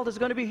 the result is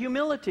going to be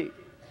humility.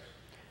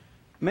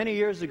 Many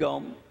years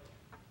ago,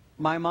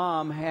 my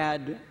mom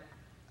had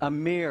a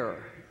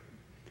mirror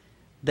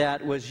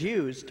that was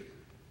used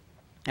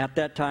at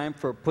that time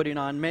for putting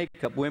on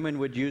makeup. Women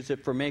would use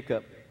it for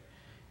makeup.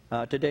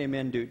 Today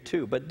men do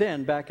too. But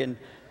then, back in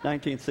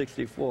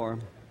 1964,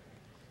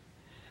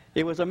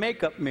 it was a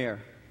makeup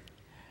mirror.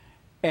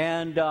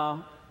 And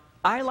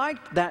I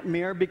liked that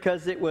mirror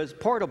because it was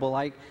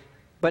portable,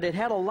 but it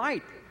had a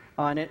light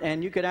on it,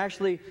 and you could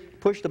actually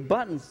push the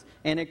buttons,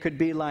 and it could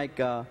be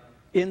like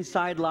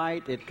inside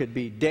light, it could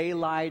be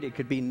daylight, it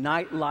could be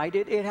night light.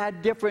 It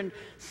had different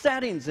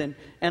settings, and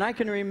I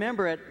can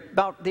remember at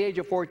about the age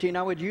of 14,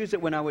 I would use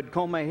it when I would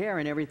comb my hair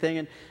and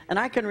everything, and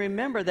I can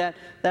remember that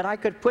I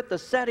could put the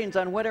settings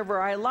on whatever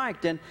I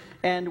liked,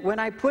 and when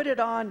I put it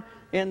on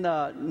in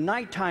the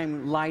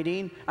nighttime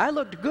lighting, I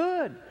looked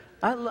good.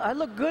 I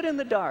looked good in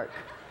the dark.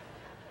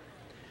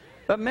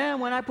 But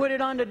man, when I put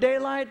it on to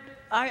daylight,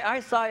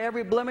 I saw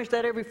every blemish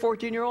that every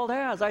 14-year-old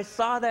has. I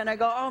saw that and I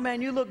go, oh man,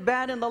 you look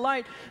bad in the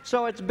light,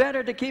 so it's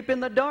better to keep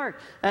in the dark.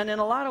 And in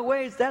a lot of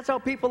ways, that's how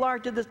people are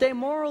to this day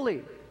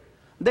morally.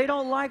 They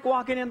don't like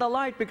walking in the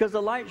light because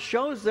the light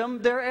shows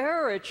them their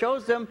error. It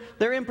shows them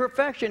their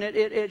imperfection.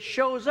 It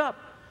shows up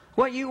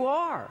what you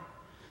are.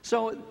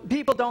 So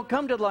people don't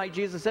come to the light,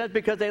 Jesus says,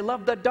 because they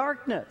love the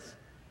darkness.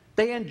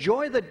 They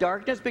enjoy the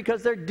darkness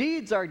because their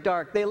deeds are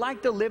dark. They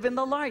like to live in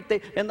the light,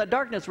 in the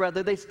darkness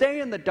rather. They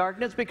stay in the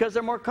darkness because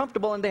they're more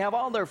comfortable and they have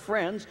all their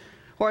friends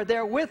who are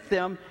there with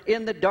them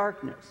in the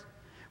darkness.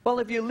 Well,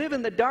 if you live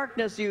in the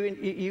darkness,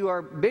 you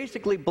are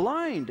basically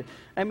blind.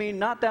 I mean,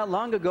 not that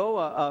long ago,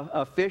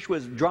 a fish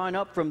was drawn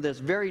up from this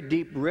very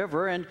deep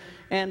river,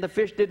 and the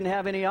fish didn't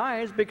have any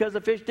eyes because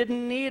the fish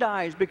didn't need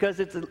eyes, because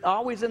it's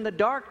always in the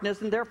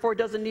darkness and therefore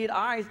doesn't need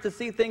eyes to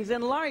see things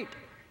in light.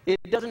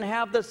 It doesn't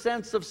have the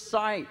sense of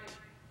sight.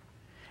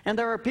 And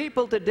there are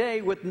people today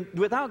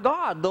without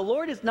God. The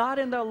Lord is not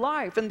in their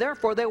life, and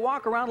therefore they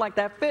walk around like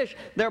that fish.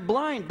 They're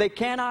blind. They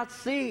cannot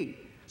see.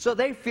 So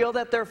they feel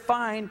that they're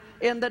fine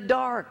in the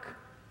dark.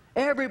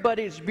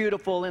 Everybody's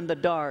beautiful in the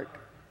dark.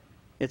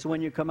 It's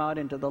when you come out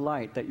into the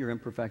light that your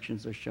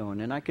imperfections are shown.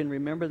 And I can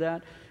remember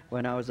that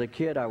when I was a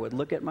kid. I would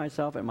look at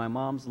myself at my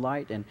mom's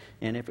light, and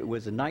if it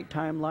was a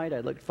nighttime light, I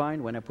looked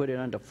fine. When I put it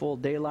onto full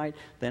daylight,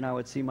 then I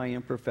would see my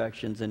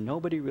imperfections, and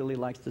nobody really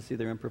likes to see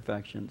their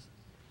imperfections.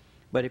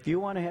 But if you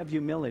want to have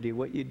humility,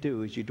 what you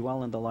do is you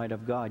dwell in the light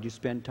of God. You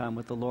spend time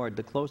with the Lord.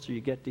 The closer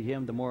you get to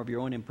Him, the more of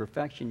your own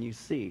imperfection you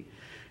see.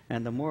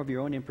 And the more of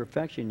your own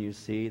imperfection you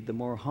see, the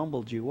more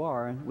humbled you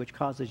are, which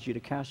causes you to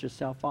cast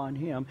yourself on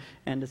Him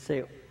and to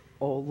say,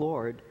 oh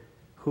Lord,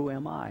 who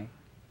am I?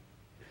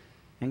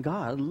 And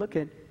God, look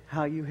at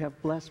how you have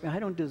blessed me. I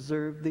don't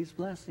deserve these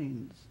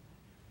blessings.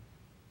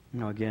 You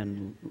know,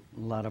 again, a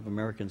lot of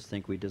Americans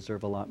think we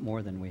deserve a lot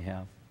more than we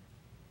have.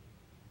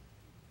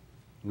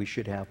 We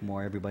should have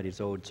more.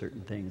 Everybody's owed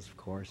certain things, of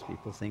course.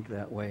 People think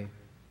that way.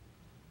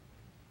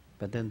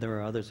 But then there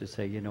are others who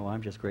say, you know,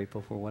 I'm just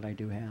grateful for what I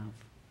do have.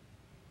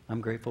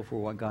 I'm grateful for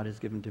what God has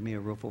given to me, a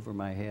roof over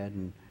my head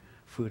and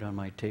food on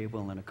my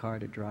table and a car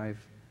to drive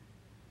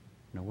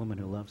and a woman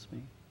who loves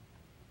me,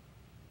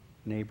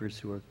 neighbors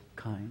who are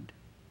kind.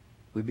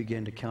 We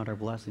begin to count our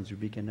blessings. We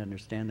begin to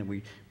understand that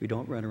we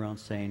don't run around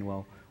saying,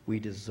 well, we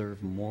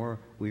deserve more.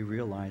 We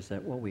realize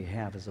that what we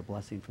have is a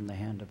blessing from the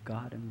hand of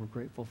God, and we're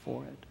grateful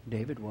for it.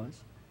 David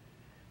was.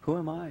 Who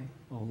am I,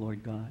 O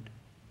Lord God?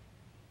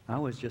 I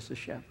was just a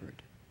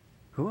shepherd.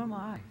 Who am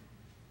I?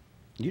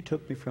 You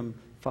took me from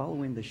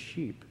following the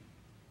sheep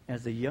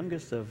as the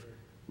youngest of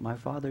my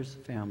father's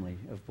family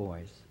of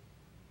boys,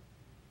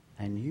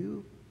 and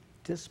you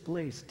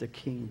displaced a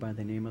king by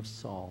the name of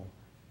Saul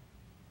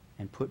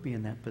and put me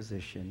in that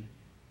position.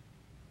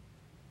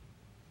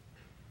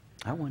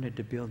 I wanted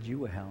to build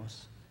you a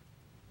house,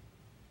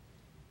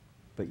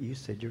 but you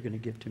said you're going to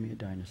give to me a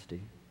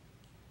dynasty.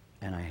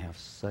 And I have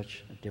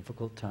such a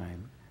difficult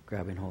time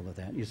grabbing hold of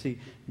that. You see,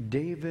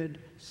 David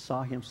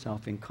saw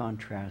himself in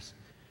contrast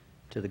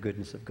to the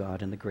goodness of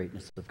God and the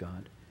greatness of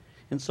God.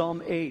 In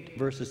Psalm 8,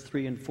 verses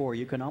 3 and 4,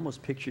 you can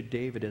almost picture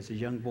David as a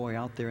young boy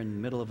out there in the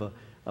middle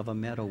of a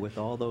meadow with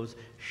all those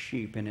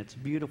sheep, and it's a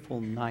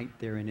beautiful night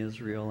there in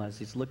Israel as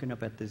he's looking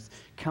up at these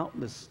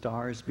countless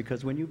stars,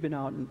 because when you've been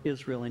out in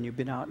Israel and you've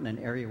been out in an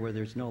area where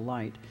there's no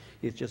light,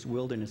 it's just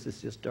wilderness,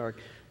 it's just dark,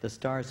 the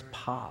stars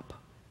pop.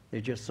 They're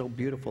just so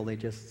beautiful, they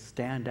just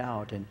stand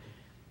out.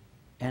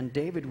 And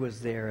David was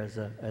there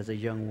as a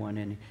young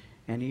one,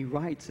 and he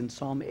writes in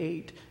Psalm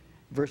 8,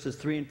 verses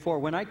 3 and 4,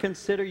 when I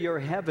consider your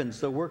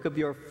heavens, the work of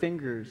your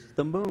fingers,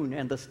 the moon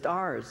and the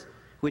stars,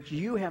 which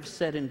you have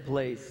set in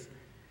place,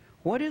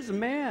 what is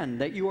man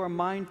that you are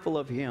mindful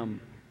of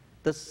him?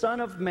 The Son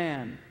of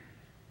Man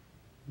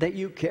that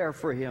you care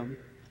for him.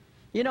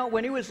 You know,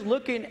 when he was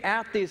looking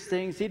at these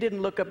things, he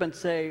didn't look up and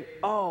say,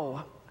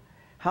 oh,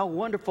 how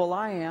wonderful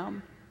I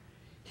am.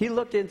 He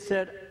looked and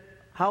said,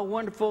 how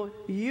wonderful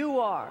you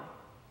are.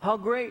 How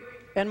great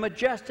and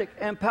majestic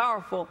and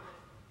powerful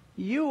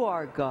you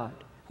are, God.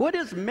 What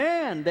is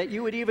man that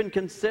you would even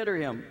consider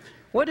him?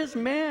 What is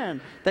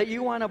man that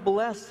you want to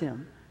bless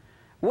him?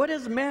 What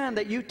is man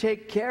that you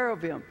take care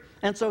of him?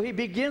 And so he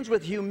begins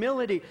with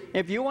humility.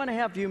 If you want to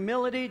have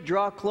humility,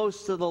 draw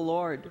close to the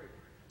Lord.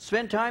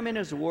 Spend time in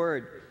his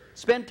word.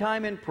 Spend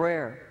time in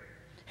prayer.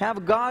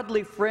 Have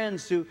godly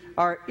friends who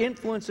are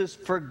influences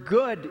for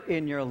good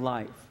in your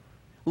life.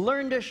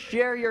 Learn to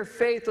share your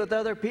faith with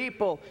other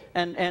people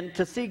and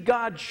to see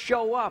God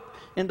show up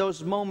in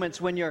those moments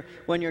when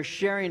you're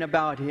sharing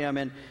about him.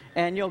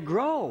 And you'll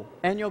grow.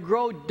 And you'll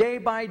grow day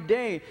by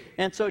day.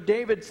 And so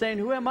David's saying,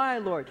 who am I,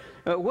 Lord?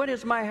 What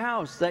is my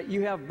house that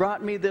you have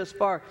brought me this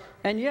far?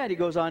 And yet, he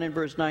goes on in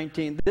verse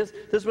 19,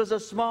 this was a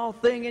small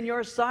thing in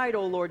your sight,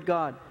 O Lord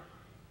God.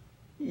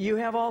 You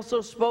have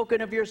also spoken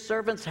of your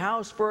servant's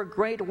house for a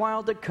great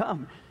while to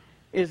come.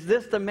 Is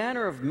this the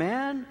manner of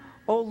man,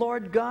 O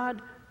Lord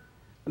God?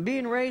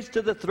 Being raised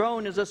to the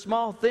throne is a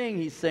small thing,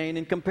 he's saying,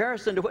 in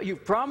comparison to what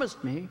you've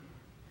promised me.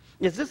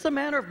 Is this the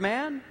manner of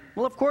man?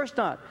 Well, of course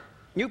not.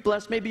 You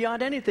blessed me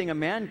beyond anything a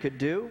man could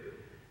do.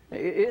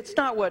 It's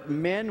not what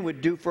men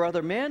would do for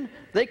other men.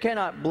 They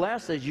cannot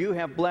bless as you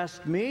have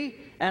blessed me,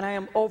 and I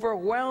am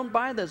overwhelmed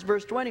by this.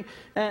 Verse 20,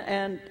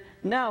 and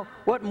now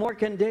what more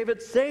can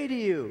David say to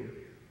you?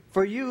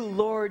 For you,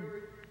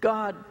 Lord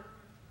God,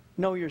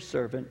 know your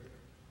servant.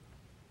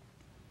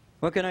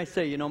 What can I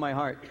say? You know my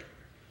heart.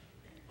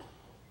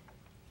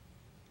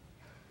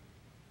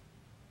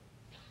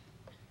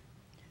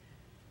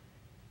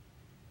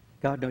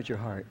 God knows your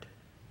heart.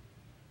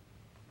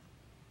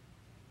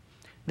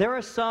 There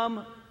are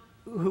some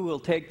who will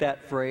take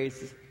that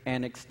phrase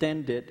and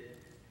extend it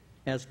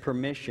as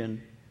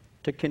permission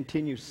to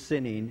continue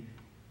sinning.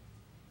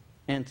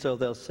 And so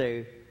they'll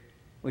say,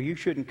 well, you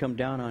shouldn't come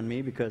down on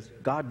me because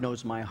God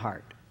knows my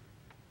heart.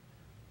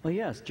 Well,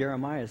 yes,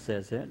 Jeremiah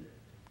says it.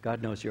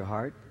 God knows your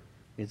heart.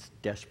 It's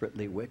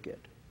desperately wicked.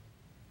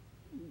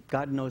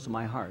 God knows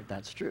my heart.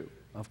 That's true.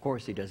 Of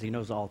course he does. He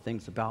knows all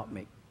things about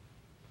me.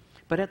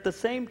 But at the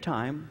same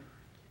time,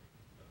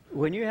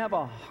 when you have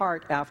a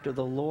heart after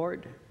the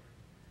Lord,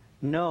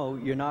 no,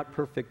 you're not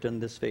perfect on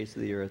this face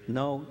of the earth.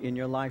 No, in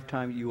your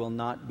lifetime you will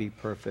not be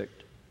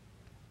perfect.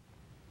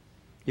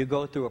 You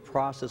go through a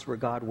process where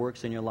God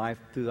works in your life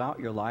throughout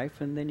your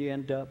life, and then you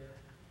end up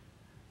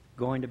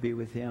going to be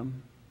with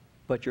him.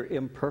 But you're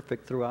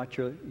imperfect throughout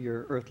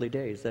your earthly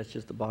days. That's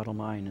just the bottom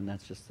line, and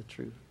that's just the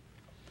truth.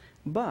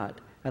 But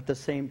at the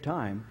same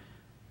time,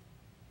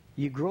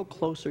 you grow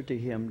closer to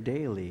him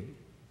daily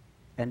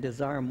and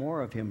desire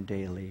more of him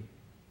daily.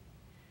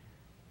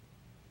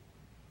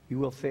 You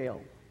will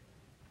fail.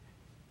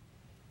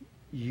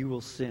 You will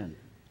sin.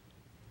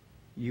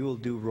 You will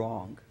do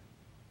wrong.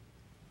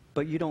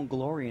 But you don't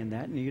glory in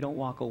that, and you don't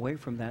walk away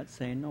from that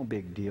saying, no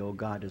big deal,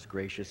 God is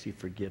gracious, he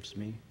forgives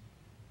me.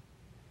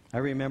 I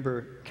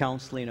remember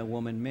counseling a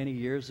woman many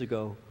years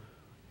ago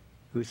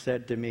who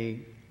said to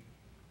me,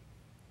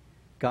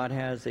 God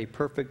has a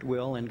perfect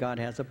will and God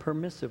has a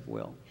permissive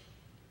will.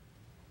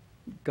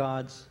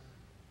 God's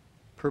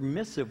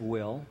permissive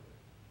will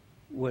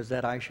was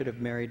that I should have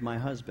married my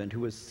husband,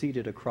 who was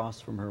seated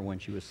across from her when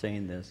she was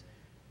saying this.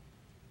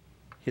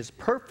 His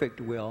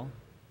perfect will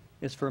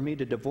is for me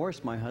to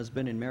divorce my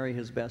husband and marry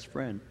his best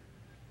friend,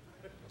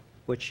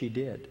 which she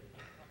did.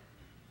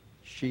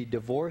 She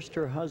divorced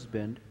her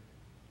husband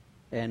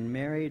and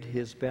married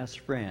his best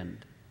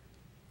friend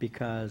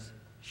because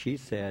she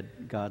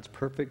said God's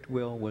perfect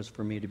will was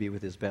for me to be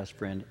with his best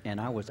friend, and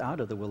I was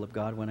out of the will of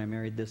God when I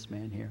married this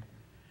man here.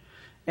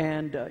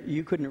 And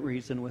you couldn't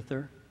reason with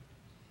her.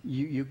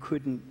 You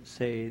couldn't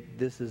say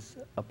this is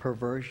a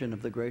perversion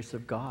of the grace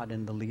of God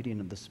and the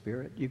leading of the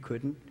Spirit. You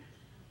couldn't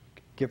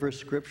give her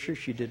scripture.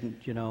 She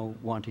didn't,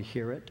 want to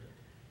hear it.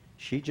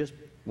 She just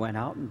went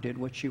out and did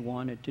what she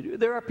wanted to do.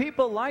 There are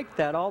people like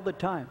that all the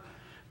time.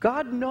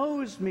 God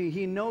knows me.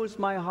 He knows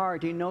my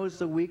heart. He knows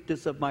the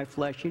weakness of my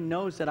flesh. He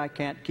knows that I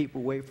can't keep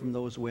away from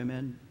those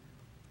women.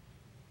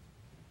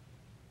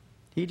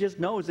 He just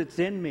knows it's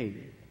in me.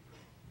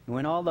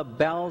 When all the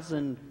bells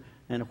and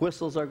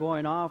whistles are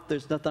going off,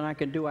 there's nothing I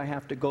can do. I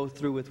have to go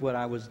through with what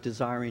I was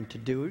desiring to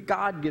do.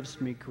 God gives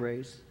me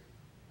grace.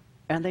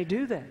 And they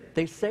do that.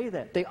 They say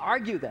that. They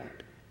argue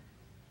that.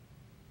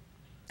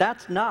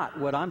 That's not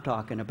what I'm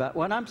talking about.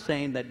 What I'm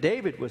saying that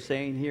David was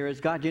saying here is,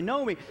 God, you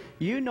know me.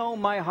 You know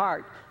my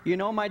heart. You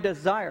know my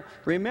desire.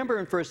 Remember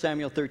in 1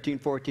 Samuel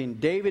 13:14,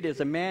 David is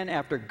a man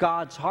after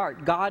God's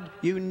heart. God,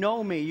 you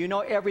know me. You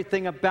know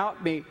everything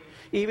about me.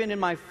 Even in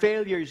my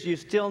failures, you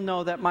still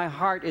know that my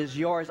heart is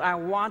yours. I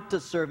want to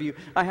serve you.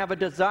 I have a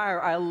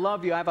desire. I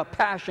love you. I have a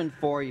passion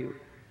for you.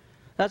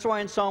 That's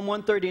why in Psalm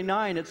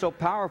 139, it's so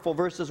powerful.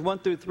 Verses 1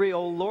 through 3,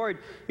 O Lord,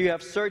 you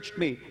have searched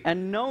me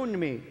and known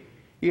me.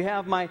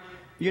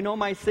 You know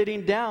my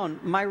sitting down,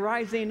 my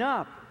rising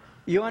up.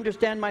 You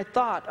understand my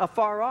thought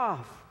afar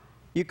off.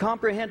 You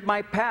comprehend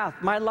my path,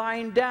 my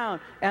lying down,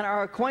 and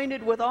are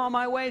acquainted with all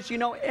my ways. You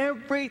know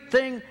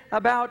everything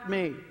about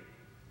me.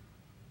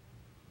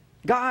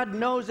 God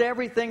knows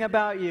everything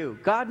about you.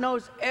 God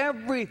knows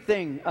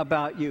everything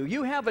about you.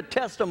 You have a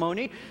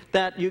testimony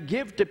that you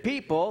give to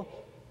people,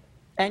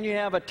 and you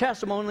have a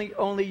testimony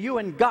only you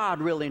and God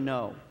really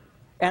know.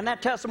 And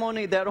that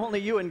testimony that only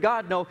you and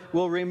God know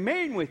will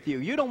remain with you.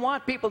 You don't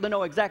want people to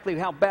know exactly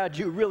how bad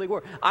you really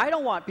were. I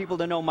don't want people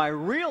to know my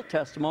real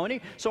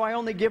testimony, so I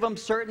only give them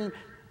certain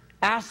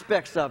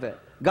aspects of it.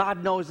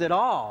 God knows it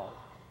all.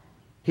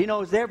 He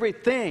knows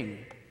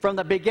everything from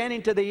the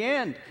beginning to the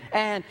end,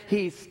 and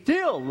He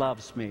still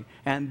loves me,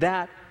 and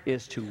that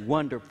is too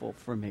wonderful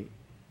for me.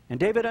 And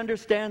David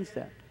understands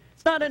that.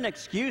 It's not an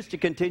excuse to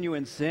continue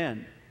in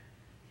sin.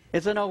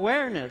 It's an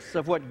awareness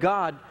of what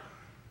God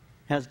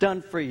has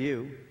done for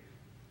you.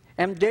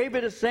 And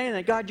David is saying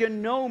that, God, you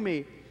know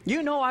me.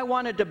 You know I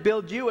wanted to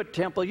build you a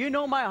temple. You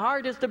know my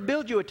heart is to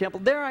build you a temple.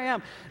 There I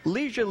am,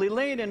 leisurely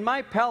laying in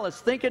my palace,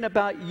 thinking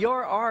about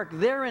your ark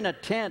there in a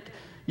tent.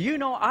 You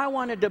know I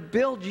wanted to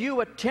build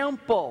you a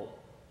temple.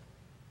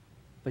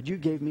 But you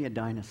gave me a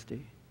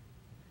dynasty.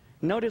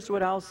 Notice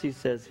what else he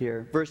says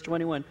here. Verse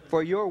 21,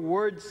 for your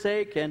word's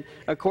sake and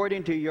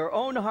according to your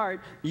own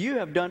heart, you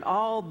have done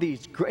all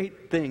these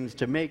great things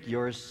to make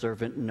your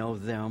servant know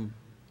them.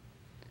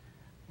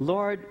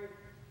 Lord,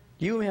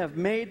 you have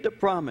made the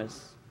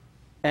promise,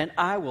 and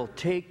I will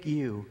take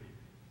you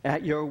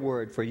at your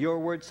word. For your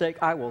word's sake,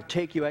 I will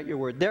take you at your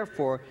word.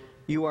 Therefore,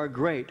 you are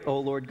great, O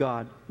Lord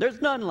God.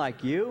 There's none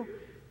like you,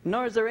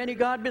 nor is there any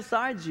God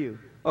besides you.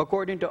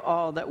 According to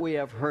all that we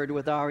have heard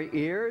with our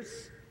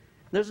ears,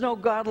 there's no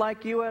God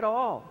like you at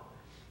all.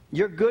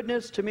 Your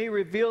goodness to me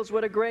reveals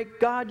what a great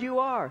God you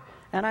are.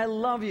 And I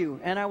love you,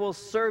 and I will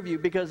serve you,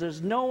 because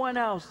there's no one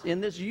else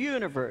in this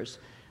universe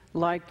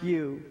like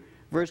you.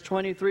 Verse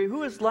 23,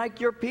 who is like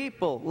your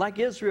people, like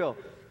Israel,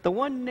 the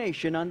one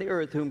nation on the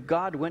earth whom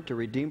God went to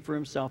redeem for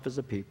himself as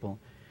a people,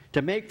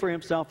 to make for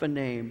himself a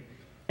name,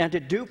 and to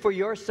do for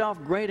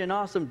yourself great and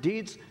awesome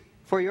deeds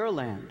for your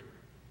land,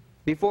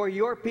 before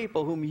your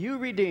people whom you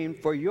redeemed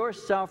for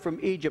yourself from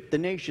Egypt, the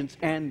nations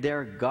and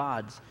their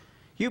gods.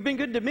 You've been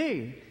good to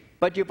me,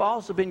 but you've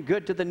also been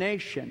good to the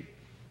nation.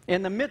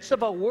 In the midst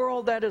of a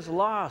world that is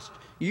lost,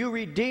 you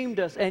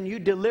redeemed us and you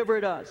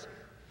delivered us.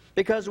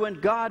 Because when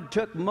God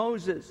took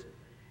Moses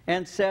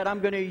and said,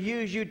 I'm going to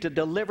use you to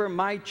deliver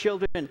my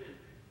children,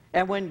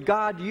 and when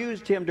God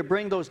used him to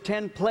bring those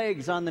 10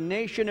 plagues on the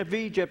nation of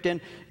Egypt, and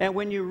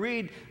when you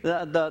read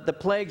the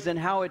plagues and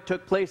how it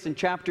took place in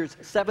chapters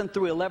 7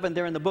 through 11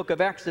 there in the book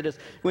of Exodus,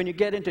 when you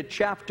get into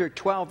chapter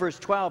 12, verse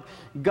 12,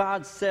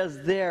 God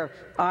says there,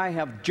 I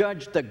have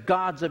judged the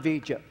gods of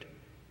Egypt.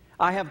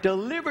 I have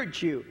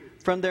delivered you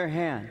from their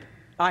hand.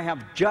 I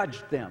have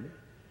judged them.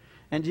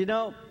 And you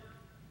know,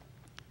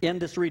 in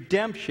this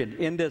redemption,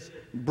 in this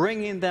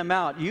bringing them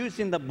out,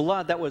 using the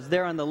blood that was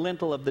there on the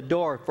lintel of the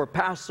door for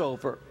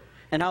Passover,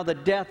 and how the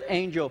death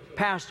angel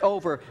passed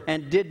over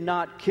and did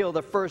not kill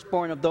the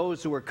firstborn of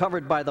those who were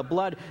covered by the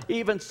blood,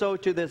 even so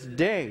to this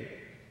day,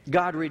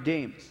 God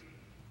redeems.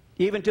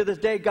 Even to this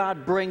day,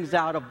 God brings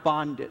out of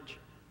bondage.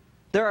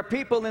 There are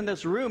people in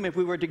this room, if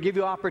we were to give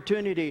you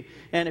opportunity,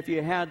 and if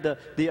you had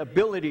the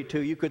ability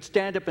to, you could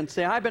stand up and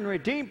say, I've been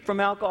redeemed from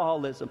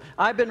alcoholism.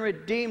 I've been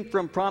redeemed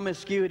from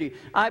promiscuity.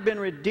 I've been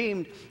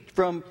redeemed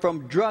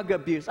from drug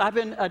abuse. I've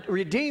been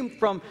redeemed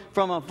from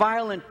a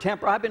violent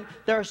temper.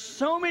 There are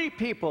so many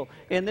people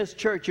in this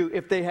church who,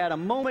 if they had a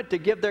moment to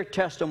give their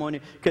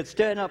testimony, could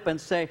stand up and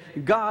say,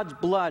 God's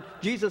blood,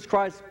 Jesus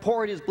Christ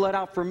poured his blood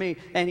out for me,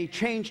 and he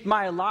changed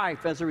my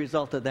life as a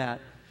result of that.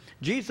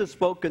 Jesus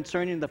spoke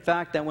concerning the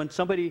fact that when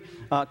somebody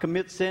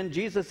commits sin,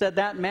 Jesus said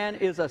that man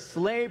is a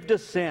slave to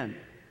sin.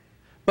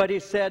 But he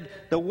said,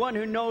 the one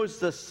who knows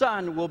the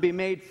Son will be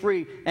made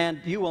free, and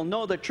you will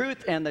know the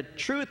truth, and the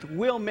truth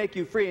will make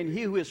you free. And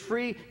he who is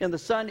free in the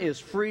Son is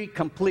free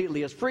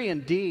completely, is free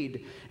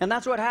indeed. And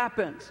that's what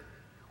happens.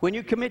 When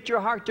you commit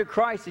your heart to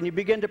Christ and you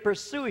begin to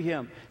pursue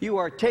him, you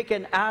are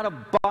taken out of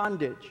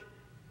bondage.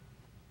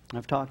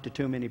 I've talked to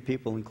too many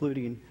people,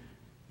 including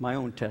my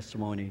own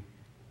testimony.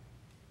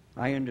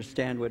 I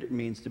understand what it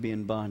means to be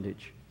in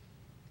bondage.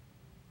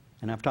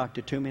 And I've talked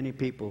to too many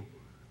people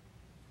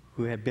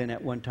who have been at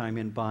one time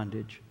in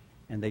bondage,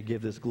 and they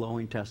give this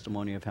glowing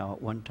testimony of how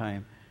at one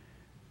time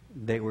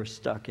they were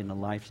stuck in a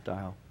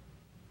lifestyle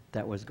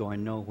that was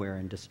going nowhere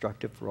and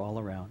destructive for all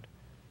around,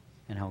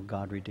 and how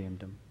God redeemed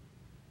them.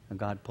 And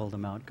God pulled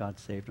them out, God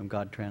saved them,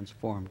 God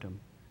transformed them.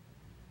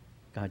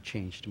 God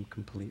changed them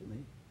completely.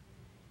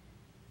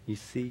 You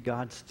see,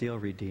 God still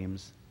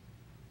redeems.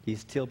 He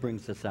still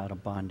brings us out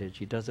of bondage.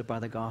 He does it by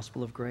the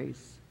gospel of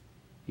grace.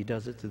 He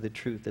does it through the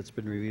truth that's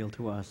been revealed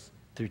to us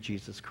through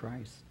Jesus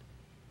Christ.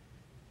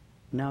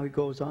 Now he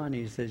goes on,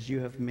 he says, you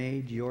have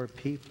made your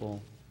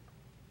people,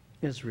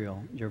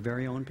 Israel, your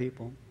very own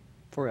people,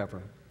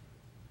 forever.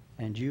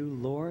 And you,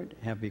 Lord,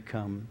 have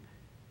become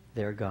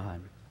their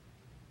God.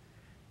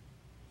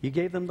 You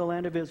gave them the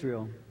land of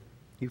Israel.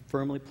 You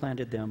firmly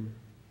planted them,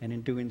 and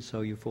in doing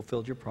so, you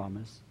fulfilled your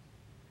promise.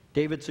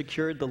 David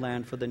secured the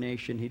land for the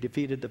nation. He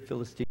defeated the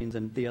Philistines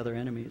and the other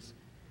enemies.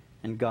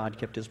 And God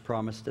kept his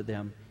promise to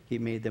them. He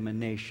made them a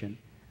nation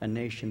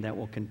that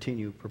will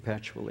continue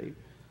perpetually.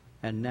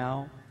 And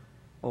now,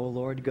 O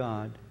Lord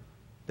God,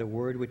 the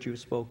word which you have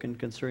spoken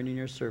concerning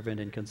your servant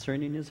and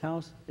concerning his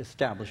house,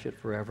 establish it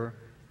forever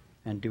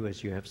and do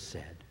as you have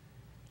said.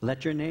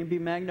 Let your name be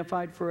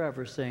magnified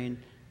forever, saying,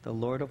 the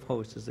Lord of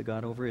hosts is the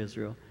God over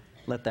Israel.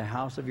 Let the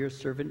house of your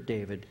servant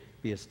David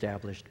be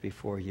established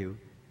before you.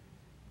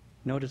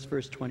 Notice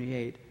verse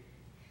 28.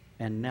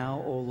 And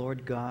now, O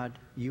Lord God,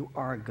 you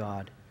are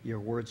God. Your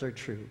words are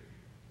true.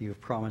 You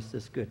have promised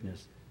this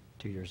goodness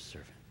to your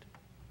servant.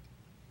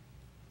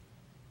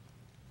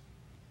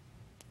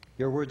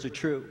 Your words are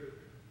true.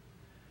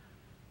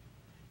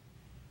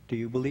 Do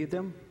you believe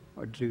them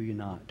or do you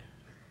not?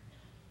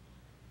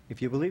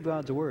 If you believe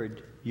God's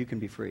word, you can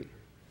be free.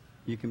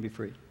 You can be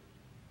free.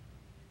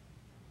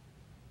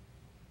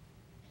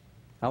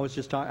 I was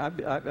just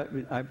talking,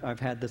 I've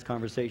had this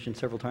conversation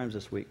several times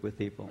this week with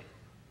people.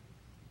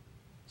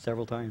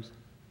 Several times.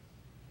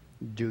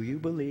 Do you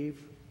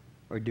believe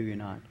or do you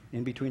not?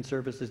 In between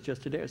services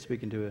just today, I was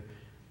speaking to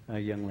a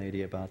young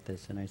lady about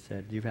this, and I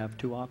said, you have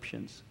two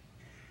options.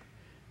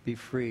 Be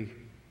free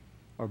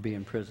or be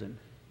in prison.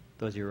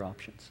 Those are your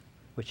options.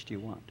 Which do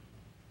you want?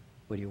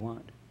 What do you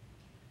want?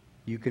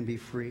 You can be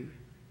free.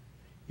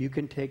 You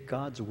can take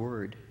God's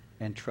word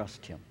and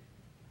trust him.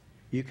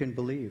 You can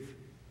believe.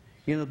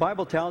 You know, the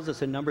Bible tells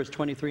us in Numbers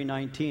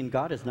 23:19,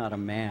 God is not a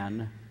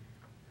man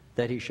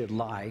that he should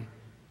lie,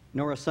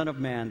 nor a son of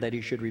man that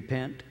he should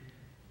repent.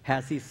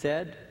 Has he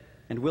said,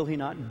 and will he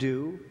not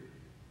do?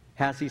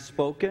 Has he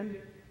spoken?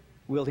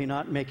 Will he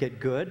not make it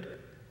good?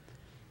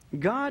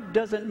 God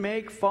doesn't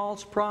make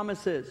false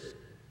promises.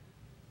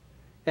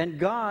 And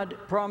God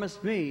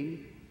promised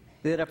me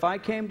that if I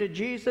came to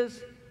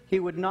Jesus, he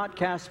would not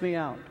cast me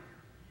out.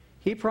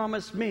 He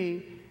promised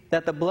me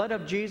that the blood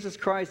of Jesus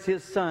Christ,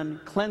 his Son,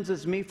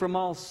 cleanses me from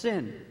all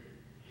sin.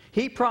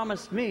 He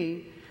promised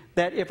me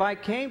that if I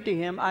came to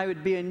him, I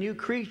would be a new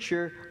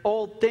creature.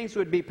 Old things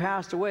would be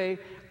passed away.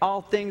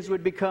 All things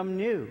would become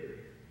new.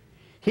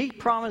 He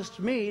promised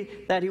me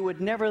that he would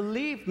never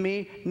leave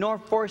me nor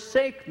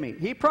forsake me.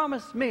 He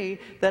promised me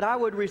that I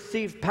would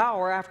receive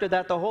power after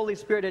that the Holy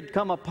Spirit had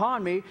come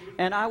upon me,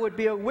 and I would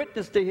be a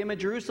witness to him in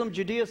Jerusalem,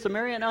 Judea,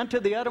 Samaria, and unto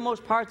the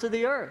uttermost parts of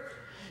the earth.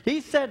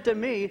 He said to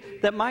me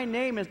that my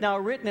name is now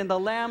written in the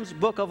Lamb's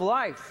book of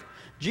life.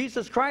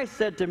 Jesus Christ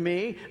said to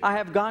me, I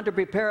have gone to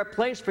prepare a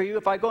place for you.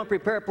 If I go and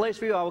prepare a place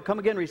for you, I will come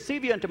again,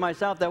 receive you unto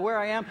myself, that where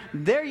I am,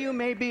 there you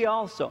may be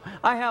also.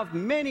 I have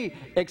many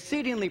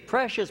exceedingly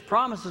precious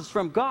promises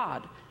from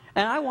God,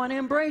 and I want to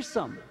embrace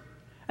them.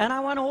 And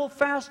I want to hold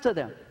fast to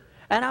them.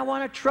 And I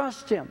want to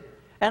trust him.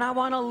 And I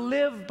want to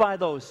live by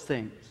those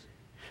things.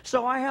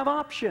 So I have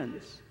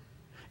options.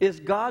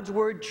 Is God's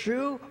word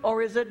true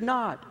or is it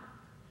not?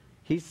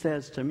 He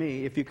says to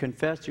me, if you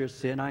confess your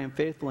sin, I am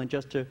faithful and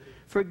just to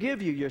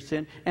forgive you your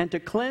sin and to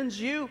cleanse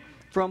you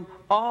from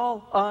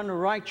all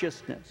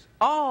unrighteousness.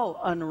 All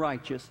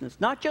unrighteousness.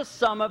 Not just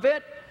some of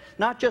it.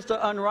 Not just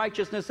the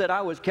unrighteousness that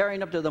I was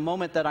carrying up to the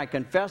moment that I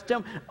confessed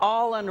him.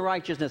 All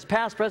unrighteousness.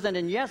 Past, present,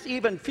 and yes,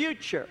 even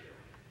future.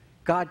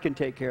 God can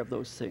take care of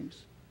those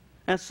things.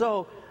 And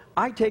so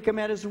I take him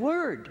at his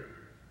word.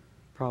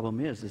 Problem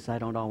is I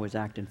don't always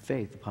act in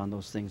faith upon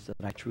those things that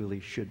I truly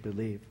should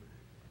believe.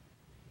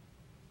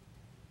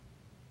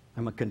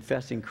 I'm a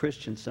confessing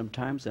Christian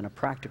sometimes and a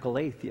practical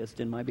atheist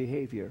in my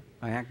behavior.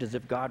 I act as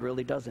if God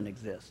really doesn't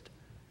exist,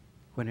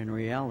 when in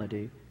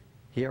reality,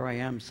 here I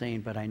am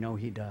saying, but I know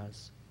he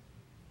does.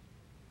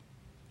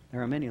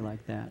 There are many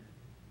like that.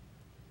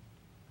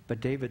 But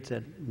David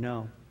said,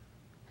 no,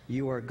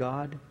 you are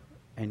God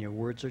and your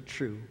words are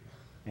true,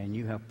 and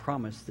you have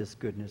promised this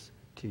goodness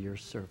to your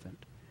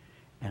servant,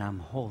 and I'm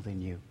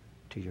holding you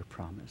to your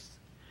promise.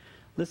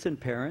 Listen,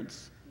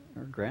 parents,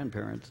 or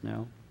grandparents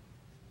now,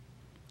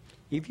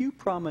 if you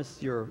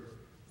promise your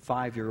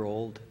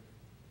 5-year-old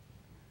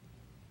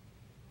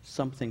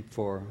something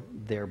for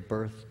their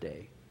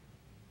birthday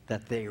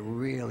that they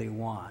really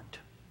want,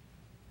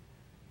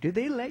 do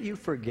they let you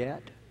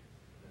forget?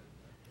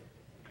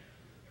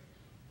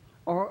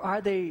 Or are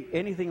they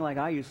anything like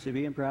I used to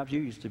be, and perhaps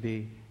you used to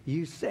be?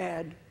 You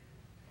said,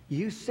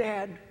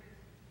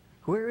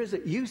 where is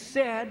it? You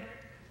said,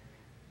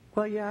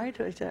 well, yeah,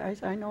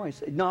 I know I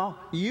said, no,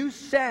 you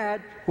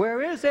said,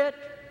 where is it?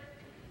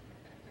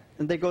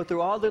 And they go through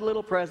all the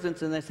little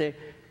presents and they say,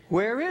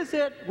 where is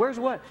it? Where's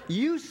what?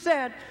 You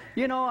said,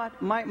 you know,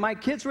 my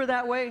kids were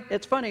that way.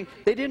 It's funny,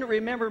 they didn't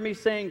remember me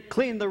saying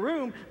clean the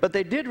room, but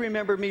they did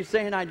remember me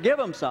saying I'd give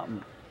them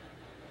something.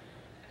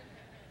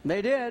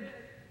 They did.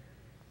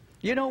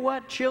 You know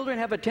what? Children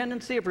have a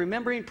tendency of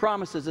remembering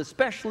promises,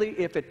 especially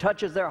if it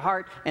touches their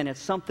heart and it's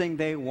something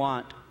they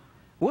want.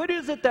 What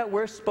is it that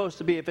we're supposed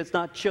to be if it's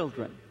not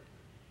children?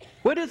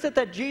 What is it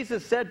that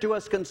Jesus said to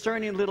us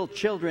concerning little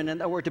children and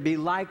that we're to be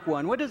like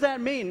one? What does that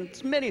mean?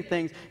 It's many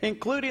things,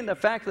 including the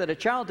fact that a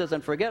child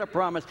doesn't forget a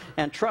promise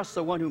and trusts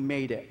the one who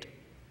made it.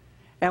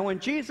 And when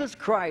Jesus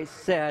Christ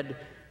said,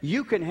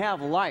 you can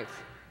have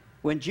life,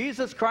 when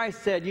Jesus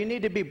Christ said, you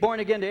need to be born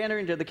again to enter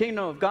into the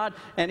kingdom of God,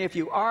 and if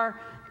you are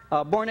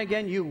born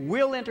again, you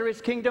will enter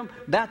his kingdom,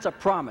 that's a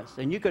promise,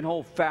 and you can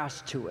hold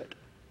fast to it.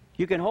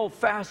 You can hold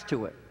fast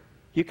to it.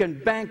 You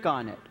can bank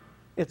on it.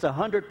 It's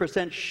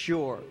 100%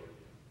 sure.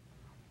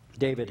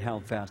 David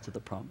held fast to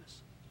the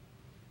promise.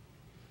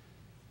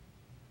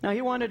 Now,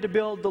 he wanted to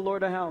build the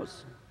Lord a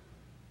house.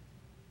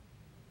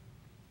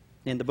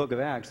 In the book of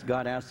Acts,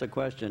 God asked the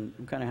question,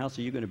 what kind of house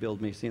are you going to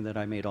build me, seeing that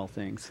I made all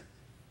things?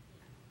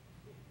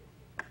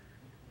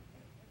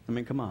 I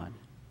mean, come on.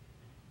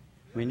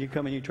 When you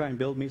come and you try and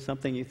build me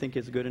something you think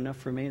is good enough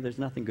for me, there's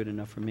nothing good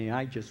enough for me.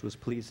 I just was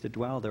pleased to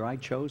dwell there. I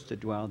chose to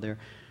dwell there.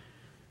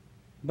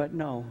 But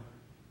no.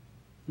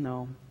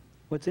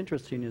 What's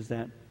interesting is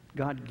that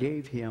God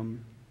gave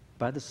him,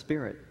 by the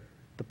Spirit,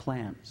 the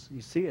plans.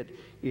 You see it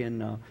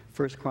in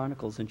 1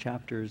 Chronicles in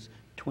chapters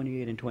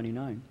 28 and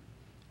 29.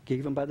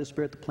 Gave him by the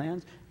Spirit the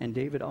plans, and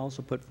David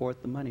also put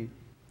forth the money.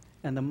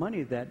 And the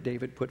money that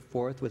David put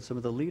forth with some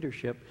of the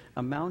leadership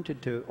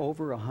amounted to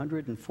over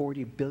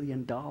 $140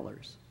 billion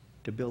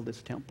to build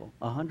this temple.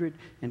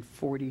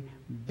 $140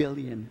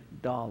 billion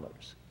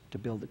to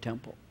build the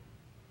temple.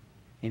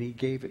 And he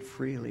gave it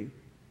freely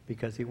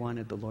because he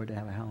wanted the Lord to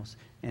have a house.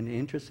 And the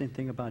interesting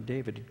thing about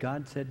David,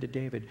 God said to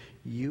David,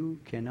 you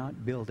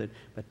cannot build it,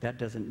 but that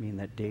doesn't mean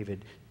that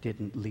David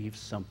didn't leave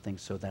something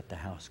so that the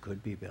house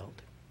could be built.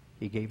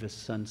 He gave his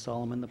son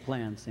Solomon the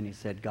plans, and he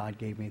said, God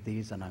gave me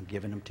these, and I'm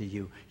giving them to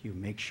you. You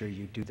make sure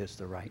you do this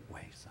the right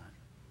way, son.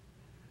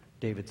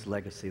 David's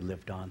legacy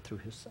lived on through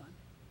his son,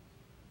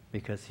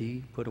 because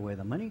he put away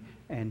the money,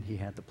 and he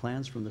had the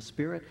plans from the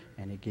Spirit,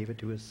 and he gave it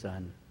to his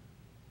son.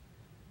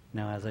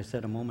 Now, as I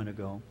said a moment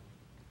ago,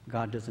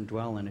 God doesn't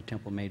dwell in a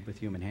temple made with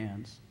human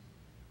hands.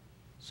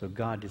 So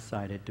God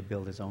decided to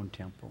build his own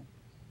temple.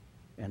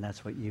 And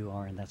that's what you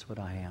are, and that's what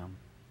I am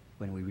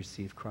when we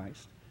receive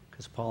Christ.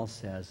 Because Paul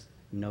says,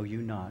 know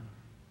you not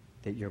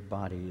that your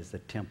body is the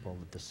temple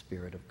of the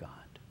Spirit of God.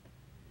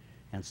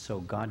 And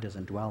so God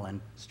doesn't dwell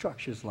in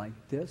structures like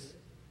this.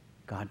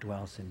 God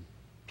dwells in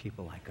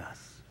people like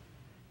us.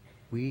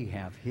 We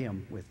have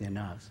him within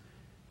us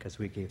because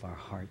we gave our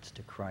hearts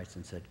to Christ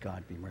and said,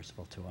 God, be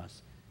merciful to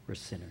us. We're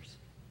sinners.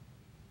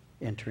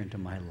 Enter into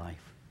my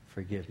life.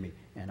 Forgive me.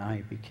 And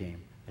I became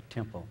a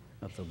temple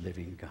of the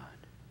living God.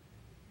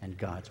 And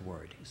God's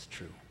word is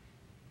true.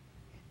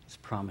 His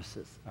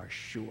promises are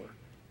sure.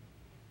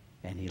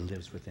 And he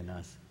lives within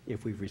us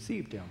if we've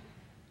received him,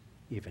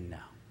 even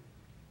now.